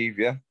funded, Steve,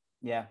 yeah?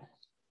 Yeah.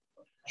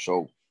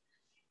 So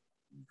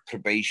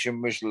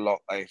probation was a lot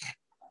like,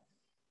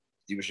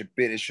 there was a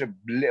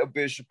little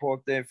bit of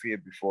support there for you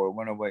before I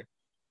went away.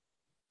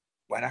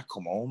 When I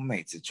come home,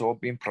 mate, it's all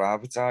been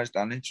privatised,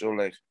 and it's so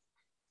like,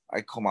 I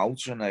come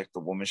out and like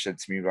the woman said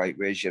to me, right,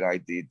 where's your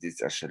ID?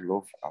 I said,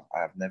 love,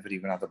 I've never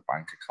even had a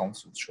bank account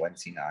since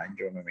 29,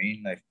 do you know what I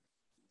mean? Like,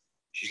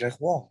 she's like,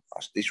 what?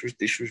 This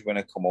was when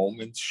I come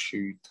home in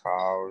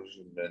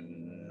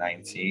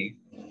 2019.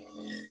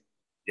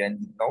 Yeah,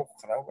 no,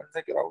 when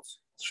I get out.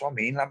 That's what I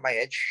mean, like my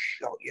head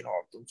shot,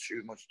 I've done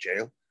too much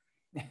jail.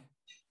 I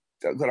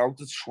got out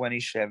the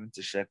 27th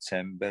of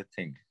September, I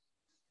think,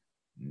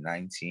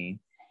 19.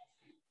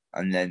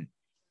 And then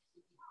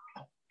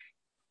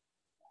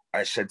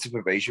I said to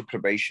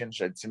probation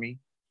said to me,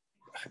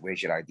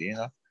 where's your ID?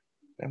 I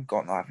haven't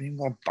got a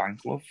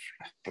bank, love.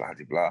 Blah,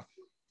 blah, blah.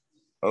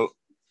 Oh,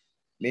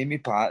 me and my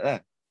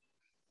partner,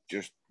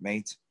 just,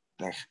 mate,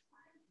 like,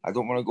 I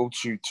don't want to go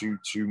too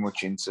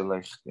much into,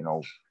 like,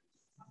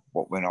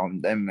 what went on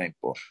then, mate,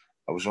 but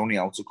I was only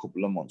out a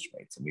couple of months,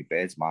 mate, and my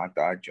bird's ma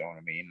died, do you know what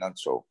I mean? And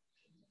so,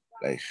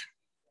 like,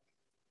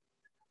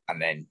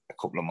 and then a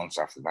couple of months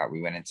after that,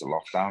 we went into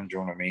lockdown, do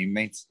you know what I mean,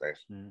 mate? Like,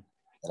 it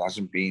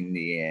hasn't been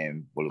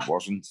it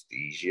wasn't the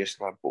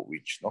easiest, lad, but we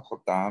just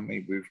knuckled down,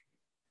 mate.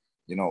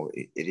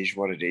 It is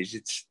what it is.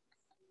 It's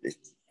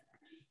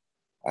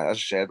as I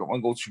said, I don't want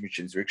to go too much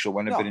into it, so I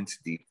went a bit into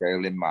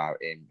detail in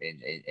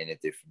a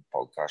different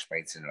podcast,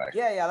 mate. And like,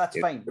 yeah, that's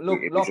fine.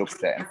 Look, it was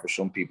upsetting for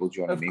some people,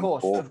 do you know what I mean?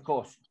 Of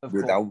course.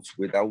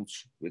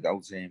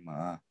 Without him,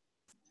 I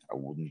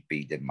wouldn't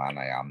be the man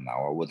I am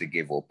now. I would have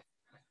given up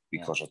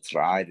because I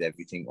tried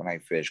everything when I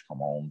first come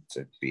home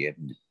to be a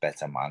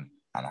better man,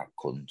 and I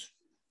couldn't.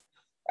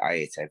 I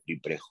hit every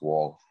brick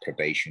wall.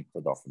 Probation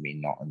could offer me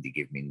nothing. They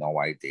give me no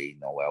ID,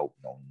 no help,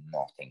 no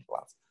nothing,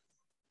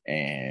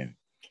 lad.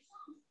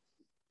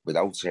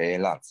 Without her,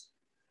 lad,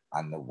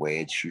 and the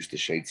words she used to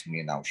say to me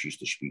and how she used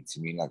to speak to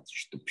me, like,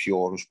 she's the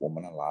purest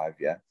woman alive,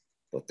 yeah.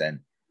 But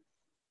then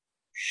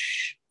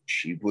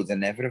she would have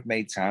never have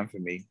made time for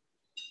me.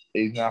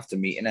 Even after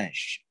meeting her,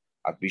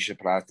 I'd be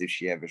surprised if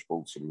she ever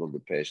spoke to another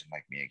person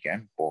like me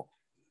again. But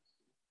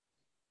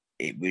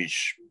it was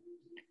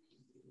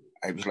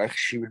like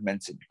she was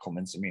meant to be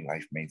coming to me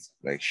life, mate.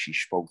 Like, she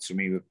spoke to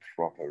me with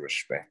proper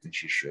respect, and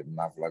she shouldn't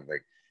have.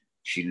 Like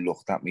she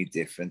looked at me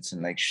different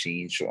and like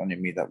seen something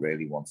in me that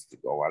really wanted to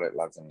go at it,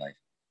 lads. And like,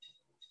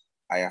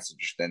 I had to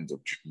just end up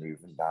just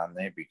moving down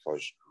there,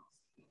 because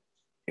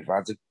if I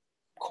had to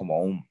come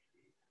home,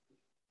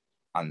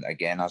 and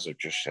again, as I've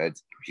just said,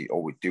 you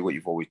always do what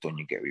you've always done,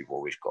 you get what you've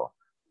always got.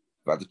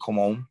 If I had to come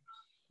home,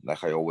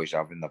 like I always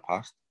have in the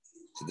past,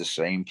 to the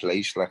same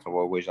place like I've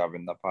always have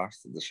in the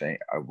past, to the same,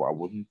 I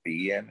wouldn't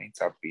be here, mate.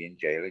 I'd be in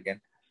jail again.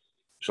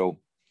 So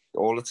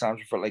all the times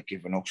I felt like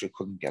giving up, so I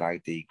couldn't get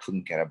ID,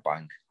 couldn't get a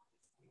bank.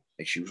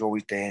 Like, she was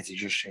always there to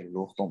just say,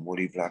 look, don't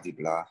worry, blah, blah,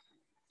 blah.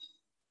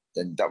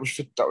 Then that was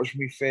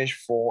my first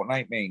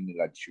fortnight, mainly.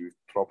 Like, she was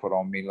proper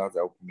on me, lad,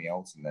 helping me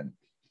out, and then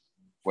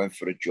went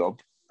for a job,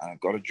 and I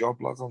got a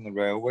job, lad, on the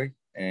railway.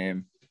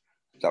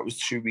 That was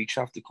 2 weeks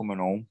after coming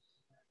home.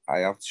 I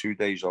have 2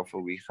 days off a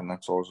week, and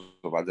that's all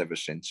I've had ever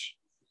since.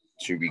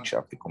 2 weeks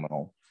after coming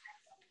home.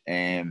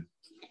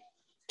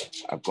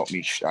 I've got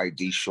my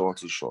ID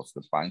sorted,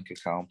 the bank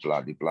account,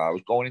 blah, blah, blah. I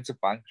was going into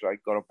banks,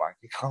 right? Got a bank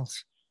account.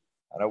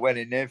 And I went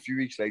in there a few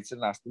weeks later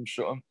and asked them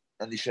something.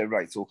 And they said,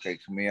 right, okay,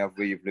 can we have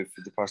where you've lived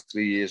for the past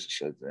 3 years? I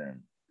said,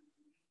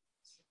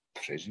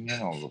 prison, you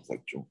know, I look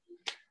like Joe.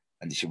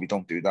 And they said, we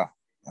don't do that.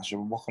 I said,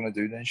 well, what can I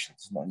do then? She said,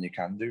 there's nothing you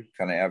can do.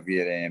 Can I have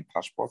your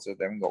passport? I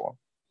haven't got one.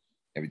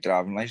 Have your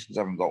driving license?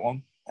 I haven't got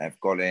one. I've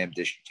got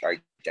this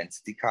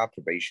identity card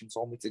probation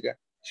told me to get.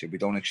 She said, we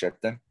don't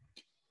accept them.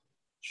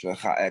 So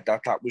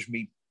that was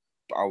me,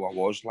 how I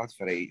was, lad,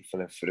 for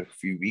a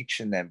few weeks,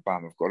 and then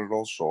bam, I've got it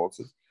all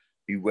sorted.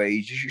 My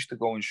wages used to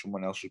go in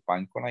someone else's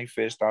bank when I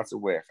first started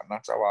work, and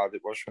that's how hard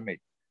it was for me.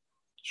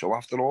 So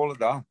after all of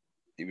that,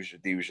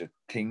 there was a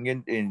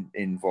thing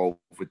involved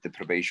with the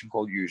probation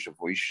called Use of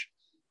Voice,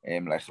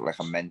 like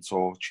a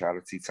mentor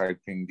charity type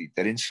thing.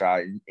 They're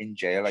inside in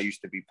jail. I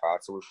used to be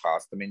part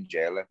of them in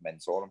jail, like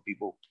mentoring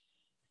people.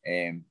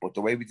 But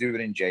the way we do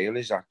it in jail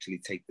is actually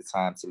take the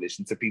time to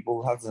listen to people,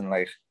 lads, and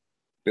like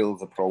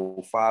build a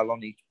profile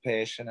on each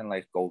person, and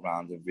like go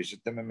around and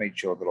visit them and make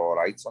sure they're all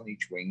right on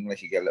each wing.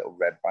 Like, you get little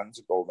red bands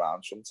to go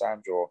around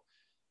sometimes, or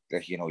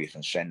like, you know, you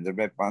can send a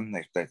red band.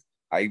 Like that,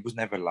 I was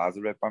never allowed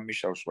a red band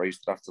myself, so I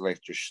used to have to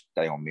like just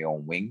stay on my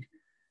own wing.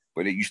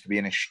 But it used to be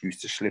an excuse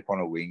to slip on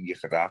a wing. You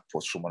could have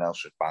put someone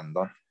else's band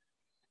on.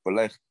 But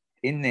like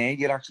in there,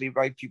 you'd actually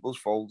write people's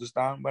folders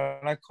down. When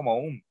I come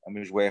home and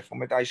was working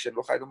with, I said,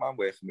 look, I don't mind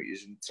working with you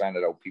and trying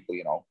to help people,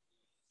 you know.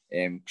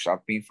 Because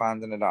I've been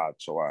finding it hard.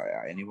 So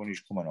anyone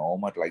who's coming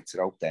home, I'd like to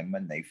help them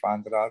when they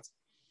find it hard.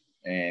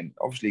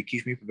 Obviously, it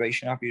keeps me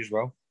probation happy as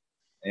well.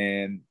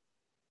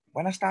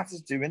 When I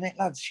started doing it,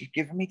 lads, she's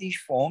giving me these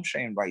forms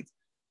saying, right,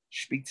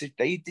 speak to.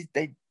 They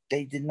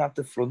didn't have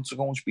the front to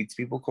go and speak to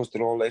people, because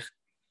they're all like,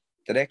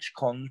 they're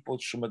ex-cons, but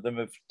some of them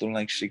have done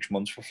like 6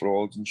 months for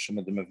fraud, and some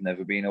of them have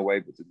never been away,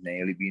 but they've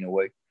nearly been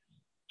away.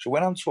 So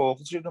when I'm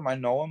talking to them, I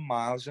know I'm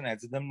miles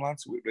ahead of them,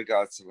 lads, with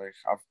regards to like,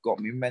 I've got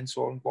my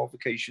mentoring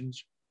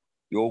qualifications.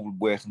 You're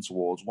working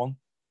towards one,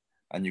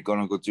 and you're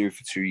gonna go do it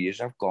for 2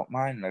 years. I've got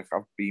mine. Like,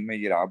 I've been where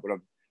you're at, but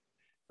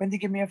when they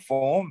give me a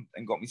form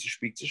and got me to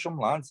speak to some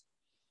lad,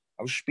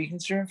 I was speaking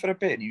to him for a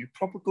bit, and he was a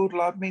proper good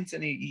lad, mate.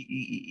 And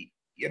he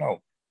you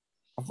know,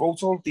 I've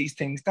wrote all these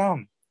things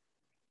down,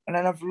 and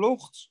then I've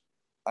looked,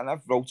 and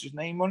I've wrote his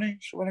name on it.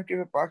 So when I give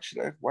it back, she's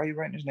like, "Why are you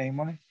writing his name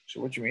on it?"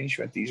 So what do you mean?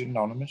 She went, "These are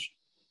anonymous."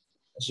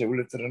 I said,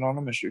 "Well, if they're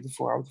anonymous, how the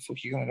fuck are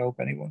you gonna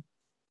help anyone?"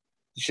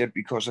 He said,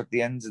 because at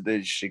the end of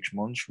the 6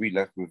 months, we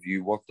like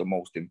review what the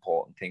most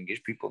important thing is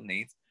people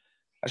need.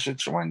 I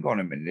said, so hang on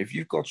a minute. If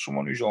you've got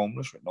someone who's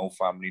homeless with no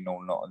family, no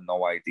nothing,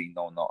 no ID,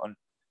 no nothing,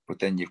 but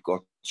then you've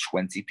got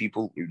 20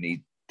 people who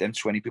need, them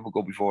 20 people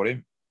go before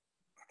him.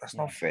 That's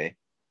not fair.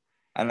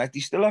 And like, they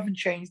still haven't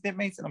changed it,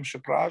 mate. And I'm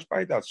surprised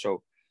by that.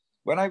 So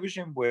when I was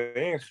in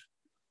work,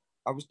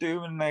 I was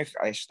doing like,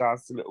 I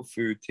started a little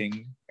food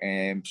thing,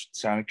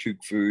 trying to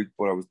cook food,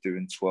 but I was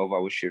doing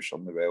 12-hour shifts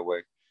on the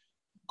railway,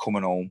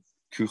 coming home,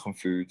 cooking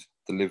food,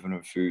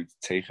 delivering food,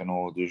 taking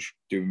orders,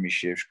 doing my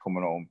shifts,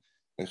 coming home.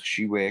 Like,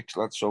 she works,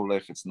 lad, so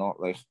like, it's not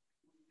like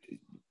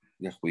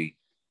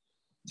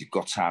you've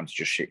got time to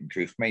just sit and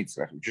cook, mate.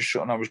 Like, it was just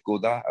something I was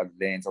good at. I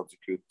learned how to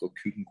cook, got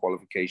cooking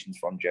qualifications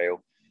from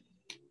jail.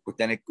 But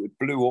then it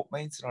blew up,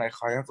 mate. And like,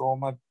 I had all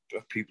my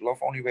people off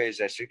only wears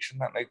Essex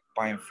and that, like,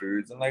 buying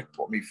food and like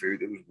put me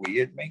food. It was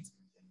weird, mate.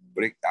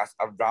 But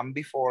I ran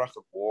before I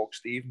could walk,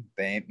 Steve, and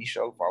burnt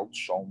myself out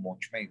so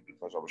much, mate,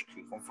 because I was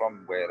cooking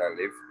from where I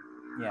live.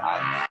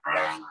 Yeah. And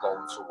like,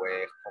 going to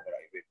work, coming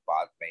out with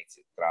bad mates,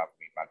 it driving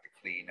me mad to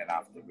cleaning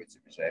afterwards.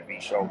 It was heavy.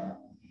 So,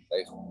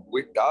 like,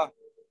 with that,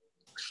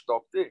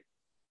 stopped it.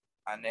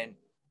 And then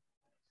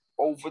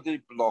over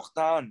the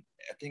lockdown,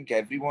 I think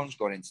everyone's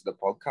got into the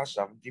podcast,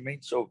 haven't they,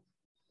 mate? So,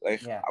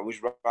 like, I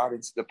was right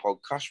into the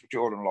podcast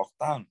during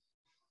lockdown,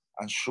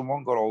 and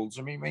someone got hold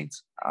of me, mate,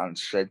 and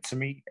said to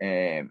me,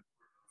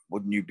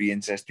 wouldn't you be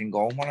interested in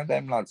going one of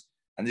them, lads?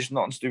 And there's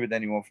nothing to do with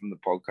anyone from the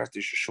podcast.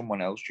 It's just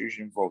someone else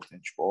usually involved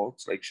in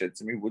sports. Like, said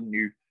to me, wouldn't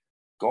you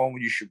go on?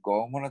 You should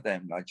go on one of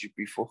them, lads. You'd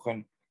be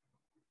fucking...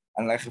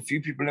 And, like, a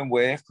few people in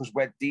work, because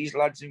where these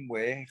lads in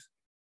work,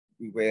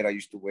 where I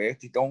used to work,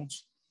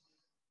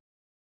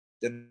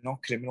 they're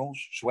not criminals.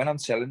 So when I'm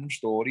telling them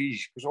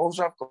stories, because all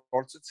I've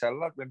got to tell,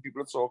 like, when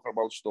people are talking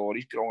about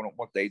stories growing up,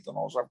 what they've done,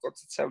 all I've got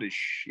to tell is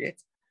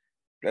shit.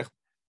 Like,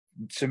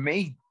 to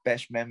me,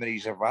 best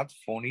memories I've had,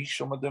 funny,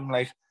 some of them,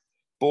 like,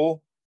 but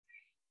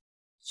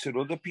to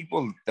other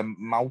people, the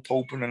mouth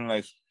open and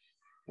like,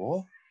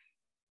 what?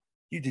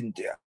 You didn't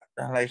do that.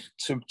 And like,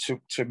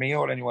 to me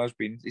or anyone else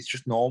been, it's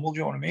just normal, do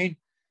you know what I mean?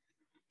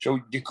 So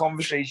the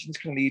conversations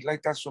can lead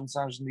like that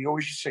sometimes, and they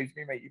always just say to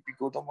me, mate, you'd be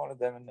good on one of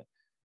them. And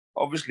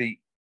obviously,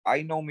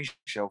 I know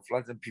myself,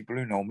 lads, and people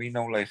who know me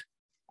know, like,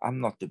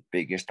 I'm not the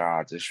biggest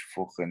artist,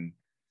 fucking,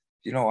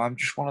 you know, I'm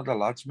just one of the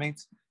lads,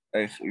 mate,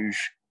 like,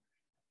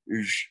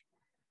 who's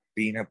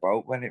been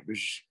about when it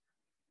was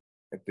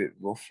a bit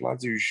rough,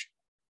 lads, who's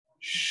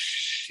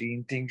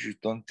seen things, who's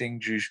done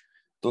things, who's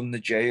done the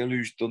jail,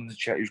 who's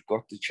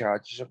got the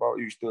charges about,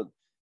 who's done,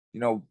 you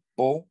know,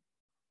 but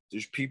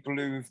there's people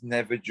who've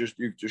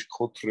just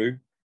cut through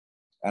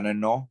and are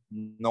not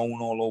known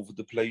all over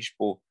the place,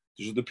 but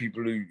there's other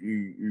people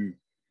who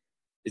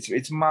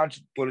it's mad,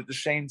 but at the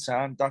same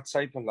time, that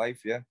type of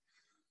life, yeah,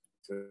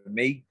 for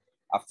me,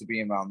 after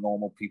being around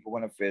normal people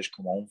when I first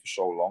come home for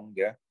so long,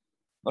 yeah,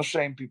 not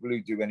saying people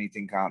who do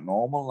anything aren't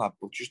normal, lad,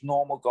 but just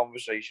normal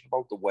conversation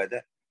about the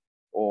weather,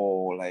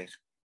 or like,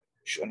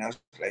 and I was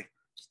like,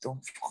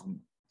 don't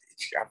fucking,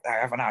 I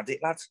haven't had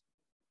it, lads.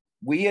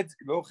 Weird,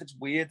 look, it's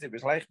weird. It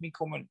was like me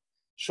coming,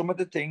 some of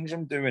the things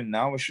I'm doing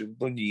now, I should have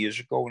done years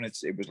ago, and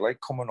it was like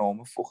coming home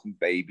a fucking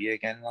baby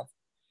again, lad.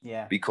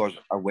 Yeah. Because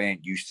I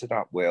weren't used to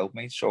that world,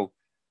 mate. So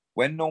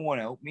when no one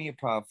helped me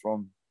apart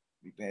from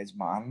my bed's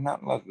man and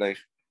that, lad, like,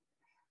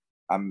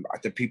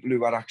 the people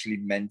who are actually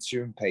meant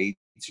to and paid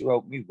to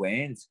help me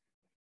weren't.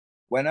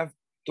 When I've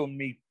done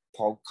my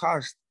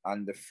podcast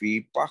and the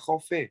feedback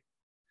of it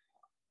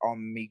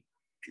on me,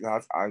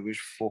 lad, I was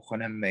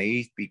fucking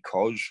amazed,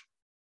 because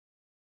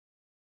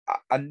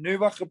I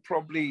knew I could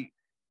probably,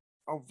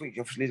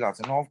 obviously, lad,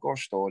 I know I've got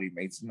a story,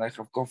 mate, and like,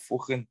 I've got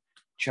fucking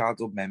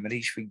childhood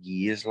memories for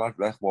years, lad,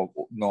 like what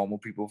normal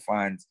people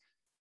find,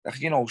 like,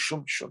 you know,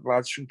 some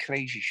lads, some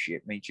crazy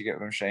shit, mate, you get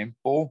what I'm saying?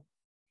 But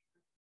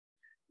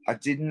I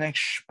didn't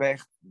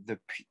expect the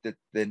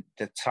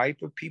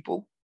type of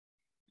people,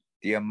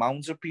 the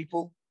amount of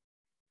people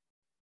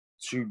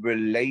to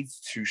relate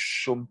to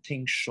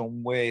something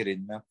somewhere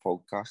in that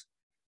podcast,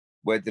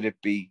 whether it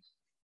be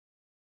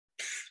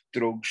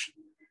drugs,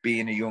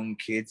 being a young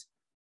kid,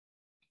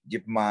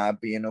 your ma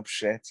being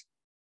upset,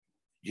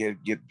 your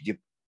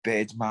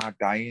bird's ma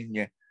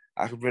dying,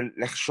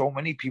 like, so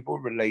many people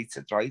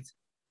related, right?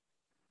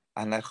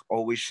 And like,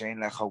 always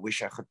saying, like, I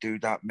wish I could do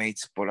that,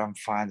 mate, but I'm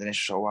finding it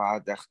so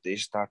hard, like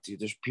this, that.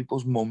 There's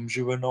people's mums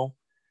who I know,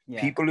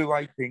 people who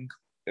I think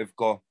have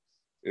got,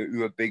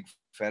 who are big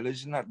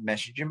fellas and that,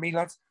 messaging me,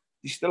 lads.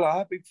 They still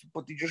are big,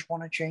 but they just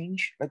want to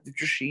change. Like, they've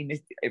just seen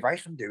it. If I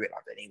can do it,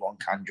 like, anyone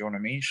can, do you know what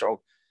I mean?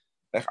 So,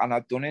 like, and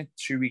I've done it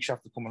 2 weeks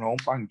after coming home,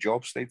 bang,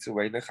 job straight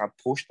away. Like, I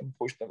pushed them.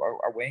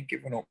 I weren't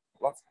giving up,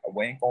 lads. I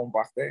weren't going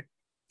back there.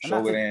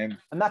 And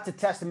that's a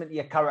testament to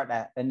your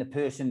character and the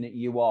person that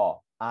you are.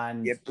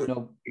 And, yeah, you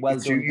know, well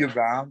it's done. who you're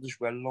around as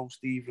well, though,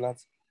 Steve,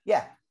 lads.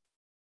 Yeah,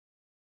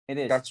 it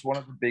is. That's one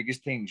of the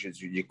biggest things,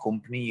 is your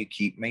company you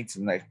keep, mates.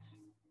 And like,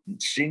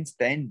 since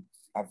then,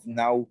 I've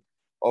now,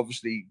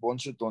 obviously,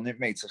 once I've done it,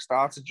 mates, I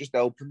started just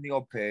helping the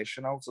odd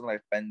person out and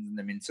like bending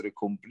them into the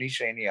company,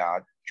 saying, yeah,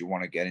 do you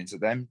want to get into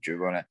them? Do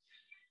you want to?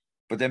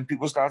 But then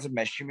people started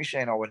messaging me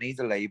saying, oh, I need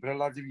a labourer,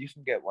 lad, if you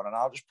can get one. And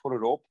I'll just put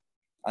it up.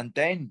 And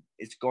then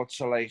it's got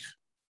to like,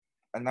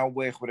 I now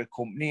work with a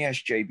company,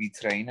 SJB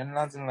Training,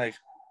 lads, and like,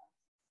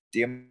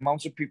 the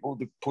amount of people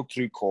that put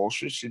through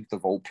courses since they've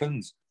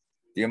opened,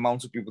 the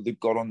amount of people that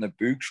got on the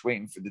books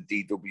waiting for the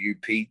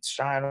DWP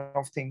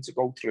sign-off thing to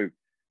go through,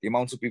 the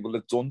amount of people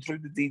that done through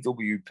the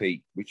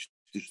DWP, which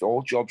is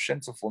all job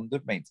centre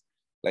funded, mate.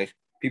 Like,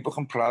 people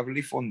can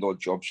privately fund or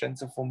job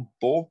centre fund,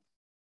 but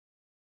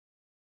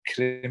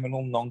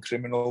criminal,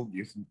 non-criminal,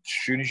 you can, as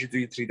soon as you do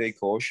your 3-day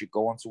course, you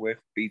go on to work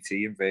for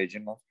BT and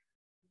Virgin. Like,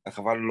 I've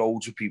had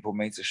loads of people,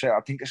 mate. I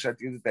think I said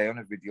the other day on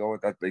a video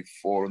that like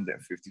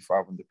 450,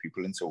 500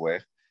 people into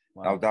work.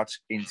 Wow. Now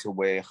that's into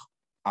work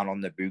and on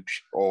the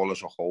books all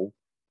as a whole.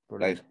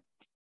 Brilliant. Like,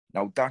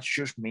 now that's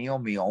just me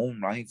on my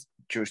own, right?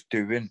 Just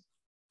doing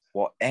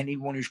what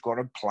anyone who's got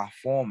a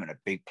platform and a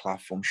big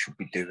platform should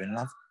be doing,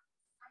 lad.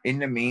 In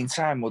the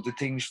meantime, other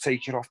things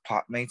take you off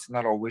pat, mate, and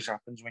that always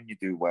happens when you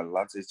do well,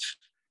 lads.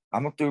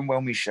 I'm not doing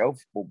well myself,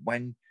 but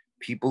when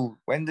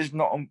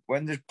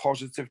there's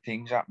positive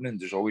things happening,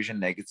 there's always a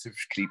negative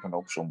creeping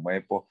up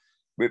somewhere. But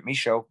with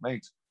myself,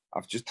 mate.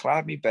 I've just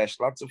tried my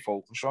best, lad, to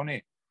focus on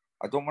it.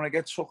 I don't want to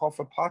get sucked off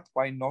a path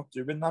by not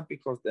doing that,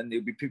 because then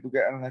there'll be people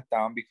getting let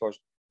down because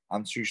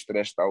I'm too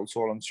stressed out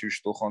or I'm too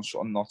stuck on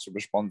something not to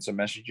respond to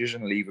messages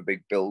and leave a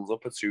big build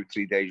up of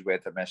 2-3 days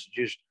worth of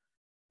messages.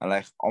 And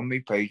like on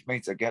my page,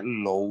 mate, I get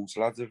loads,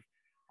 lads,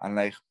 and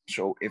like,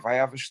 so if I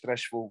have a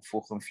stressful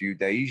fucking few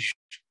days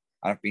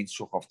and I've been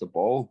sucked off the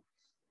ball,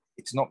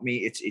 it's not me,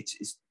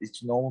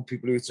 it's normal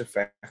people who it's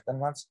affecting,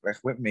 lads. Like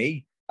with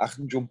me, I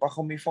can jump back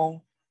on my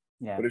phone.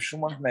 Yeah. But if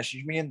someone's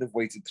messaged me and they've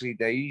waited 3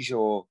 days,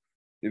 or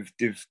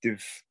they've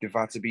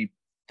had to be,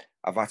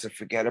 I've had to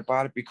forget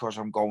about it because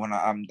I'm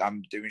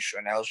doing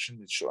something else,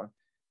 and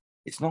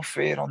it's not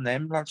fair on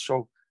them, lads.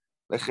 So,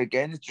 like,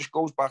 again, it just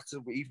goes back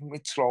to even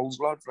with trolls,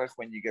 lads. Like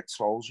when you get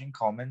trolls in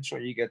comments or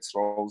you get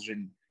trolls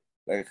in,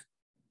 like,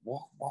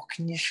 what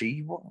can you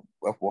see?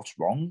 What's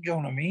wrong? Do you know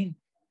what I mean?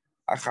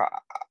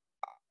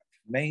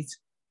 Mate,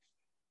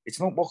 it's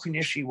not what can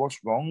you see what's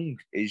wrong.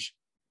 Is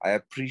I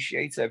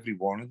appreciate every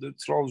one of the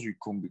trolls who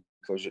come,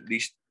 because at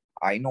least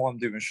I know I'm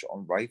doing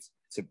something right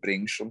to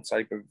bring some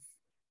type of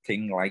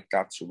thing like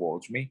that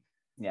towards me.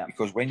 Yeah.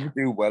 Because when you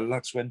do well,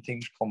 that's when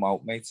things come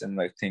out, mate. And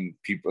I think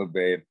people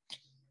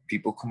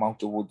come out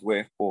the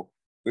woodwork. But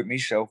with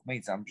myself,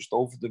 mate, I'm just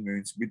over the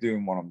moon to be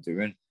doing what I'm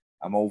doing.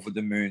 I'm over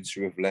the moon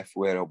to have left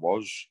where I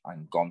was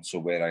and gone to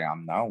where I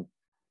am now.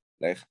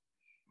 Like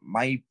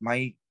my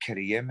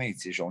career,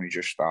 mate, is only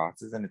just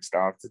started, and it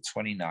started at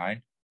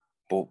 29.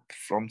 But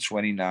from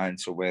 29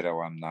 to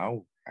where I am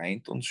now, I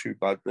ain't done too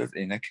bad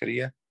in a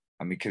career.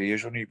 And my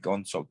career's only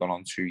gone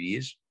on 2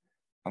 years.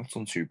 I've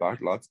done too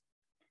bad, lad.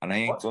 And I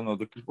ain't done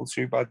other people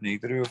too bad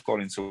neither who have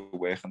got into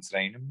work and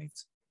training,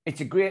 mate.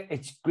 It's great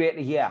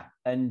to hear.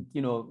 And,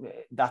 you know,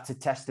 that's a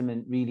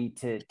testament really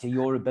to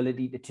your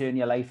ability to turn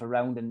your life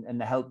around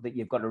and the help that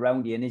you've got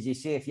around you. And as you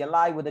say, if you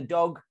lie with a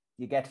dog,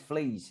 you get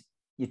fleas.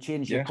 You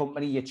change your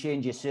company, you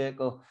change your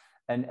circle,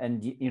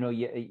 and you know,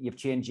 you've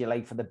changed your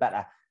life for the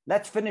better.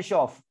 Let's finish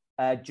off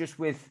just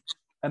with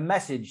a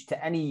message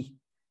to any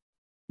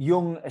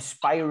young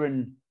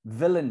aspiring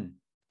villain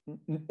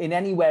in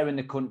anywhere in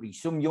the country.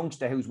 Some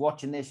youngster who's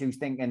watching this, who's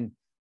thinking,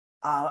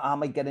 I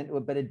might get into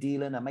a bit of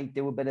dealing, I might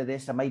do a bit of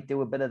this, I might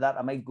do a bit of that,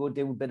 I might go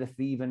do a bit of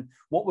thieving.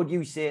 What would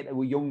you say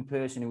to a young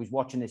person who was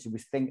watching this, who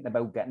was thinking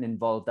about getting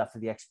involved after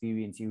the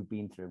experience you've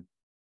been through?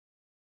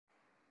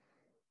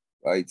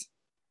 Right.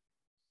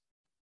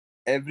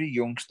 Every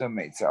youngster,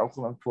 mate, how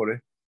can I put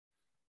it?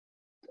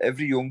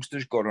 Every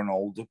youngster's got an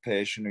older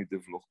person who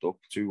they've looked up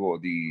to, or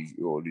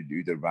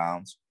who they're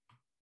around.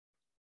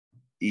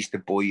 He's the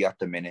boy at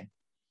the minute.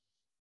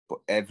 But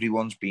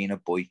everyone's been a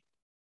boy.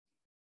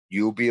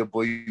 You'll be a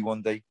boy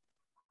one day.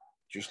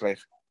 Just like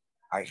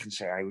I can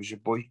say I was a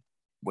boy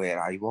where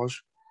I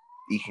was.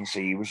 He can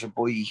say he was a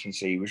boy. He can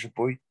say he was a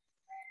boy.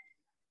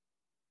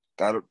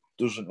 That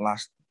doesn't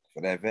last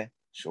forever.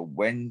 So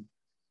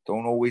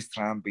don't always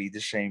try and be the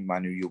same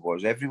man who you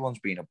was. Everyone's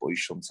been a boy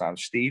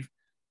sometimes. Steve,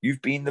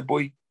 you've been the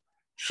boy.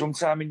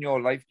 Sometime in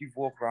your life, you've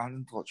walked around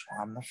and thought,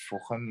 I'm the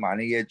fucking man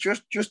here.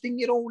 Just in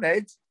your own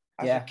head.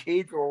 As a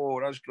kid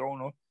or as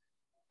grown up.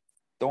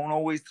 Don't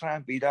always try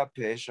and be that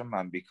person,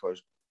 man,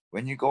 because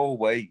when you go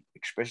away,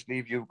 especially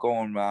if you're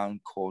going around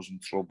causing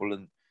trouble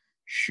and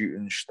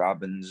shooting,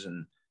 stabbings,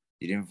 and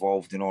you're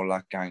involved in all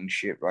that gang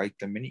shit, right?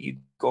 The minute you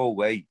go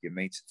away, your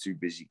mates are too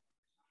busy.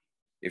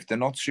 If they're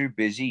not too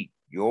busy,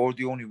 you're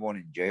the only one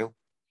in jail.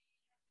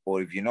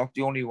 Or if you're not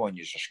the only one,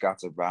 you're just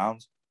scattered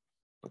around.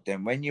 But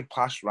then when you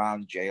pass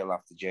around jail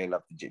after jail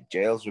after jail,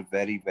 jail's a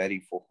very,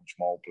 very fucking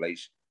small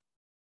place.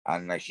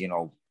 And like, you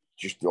know,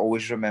 just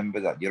always remember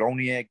that you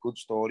only hear good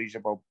stories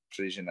about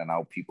prison and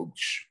how people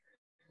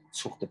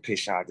took the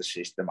piss out of the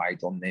system. I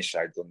done this,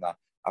 I done that.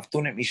 I've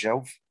done it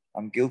myself.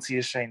 I'm guilty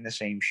of saying the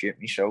same shit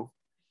myself.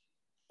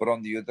 But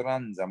on the other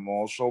hand, I'm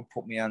also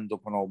put my hand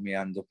up and hold my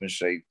hand up and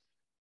say,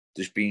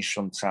 there's been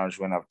some times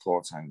when I've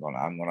thought, I'm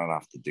gonna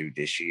have to do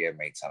this here,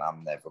 mate, and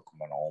I'm never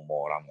coming home,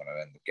 or I'm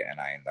gonna end up getting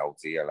ironed out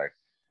here. Like,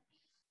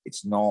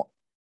 it's not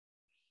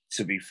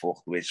to be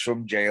fucked with.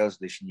 Some jails,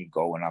 listen, you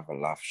go and have a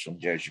laugh. Some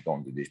jails, you go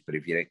and do this. But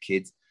if you're a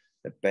kid,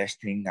 the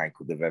best thing I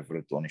could have ever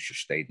done is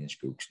just stayed in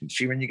school.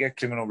 See, when you get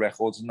criminal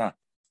records and that,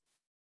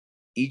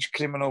 each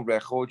criminal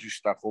record you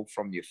stack up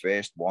from your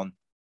first one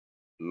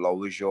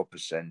lowers your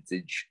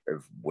percentage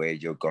of where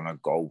you're going to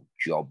go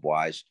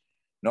job-wise.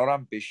 Not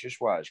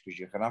ambitious-wise, because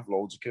you can have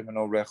loads of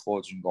criminal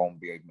records and go and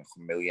be a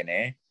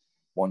millionaire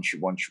once you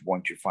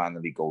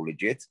finally go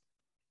legit.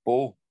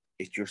 But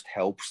it just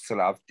helps to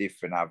have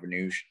different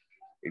avenues.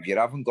 If you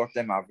haven't got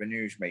them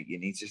avenues, mate, you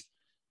need to,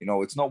 you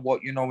know, it's not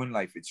what you know in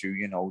life, it's who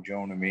you know, do you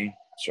know what I mean?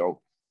 So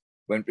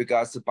when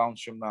regards to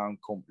bouncing around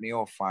company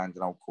or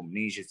finding out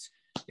companies,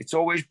 it's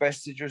always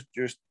best to just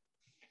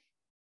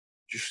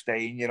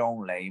stay in your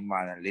own lane,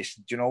 man, and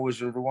listen. Do you know what's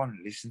the other one?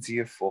 Listen to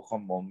your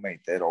fucking mum, mate.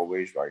 They're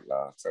always right, lad.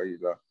 I'll tell you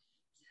that.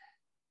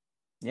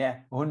 Yeah,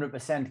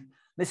 100%.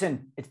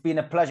 Listen, it's been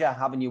a pleasure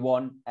having you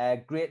on.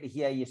 Great to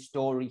hear your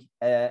story,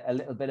 a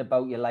little bit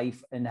about your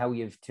life and how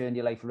you've turned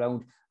your life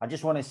around. I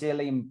just want to say,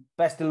 Liam,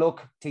 best of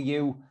luck to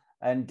you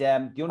And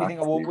the only thing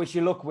I won't wish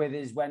you luck with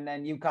is when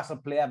Newcastle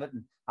play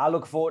Everton. I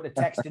look forward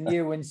to texting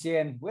you and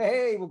saying,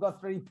 hey, we've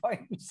got 3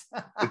 points.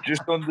 But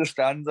just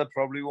understand, I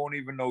probably won't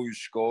even know who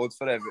scored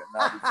for Everton.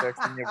 I'll be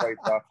texting you right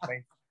back,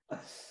 mate.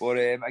 But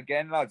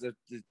again, lads,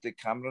 the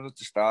camera at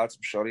the start,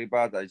 I'm sorry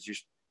about that. It's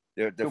just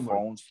the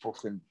phone's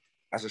fucking,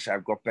 as I said,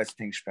 I've got better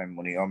things to spend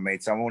money on,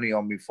 mate. I'm only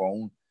on my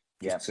phone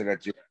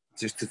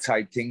just to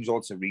type things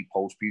or to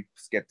repost people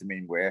to get them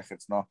in work.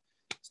 It's not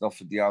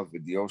for the other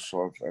videos,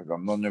 so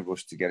I'm not in a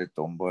rush to get it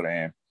done. But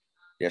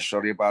yeah,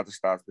 sorry about the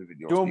start of the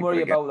video. Don't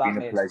worry about that, mate. It's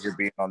been a pleasure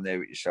being on there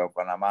with yourself,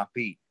 and I'm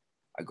happy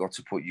I got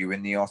to put you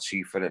in the hot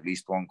seat for at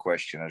least one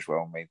question as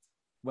well, mate.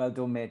 Well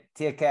done, mate.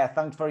 Take care.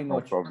 Thanks very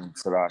much. No problem.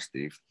 Ta-ra,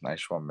 Steve.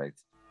 Nice one, mate.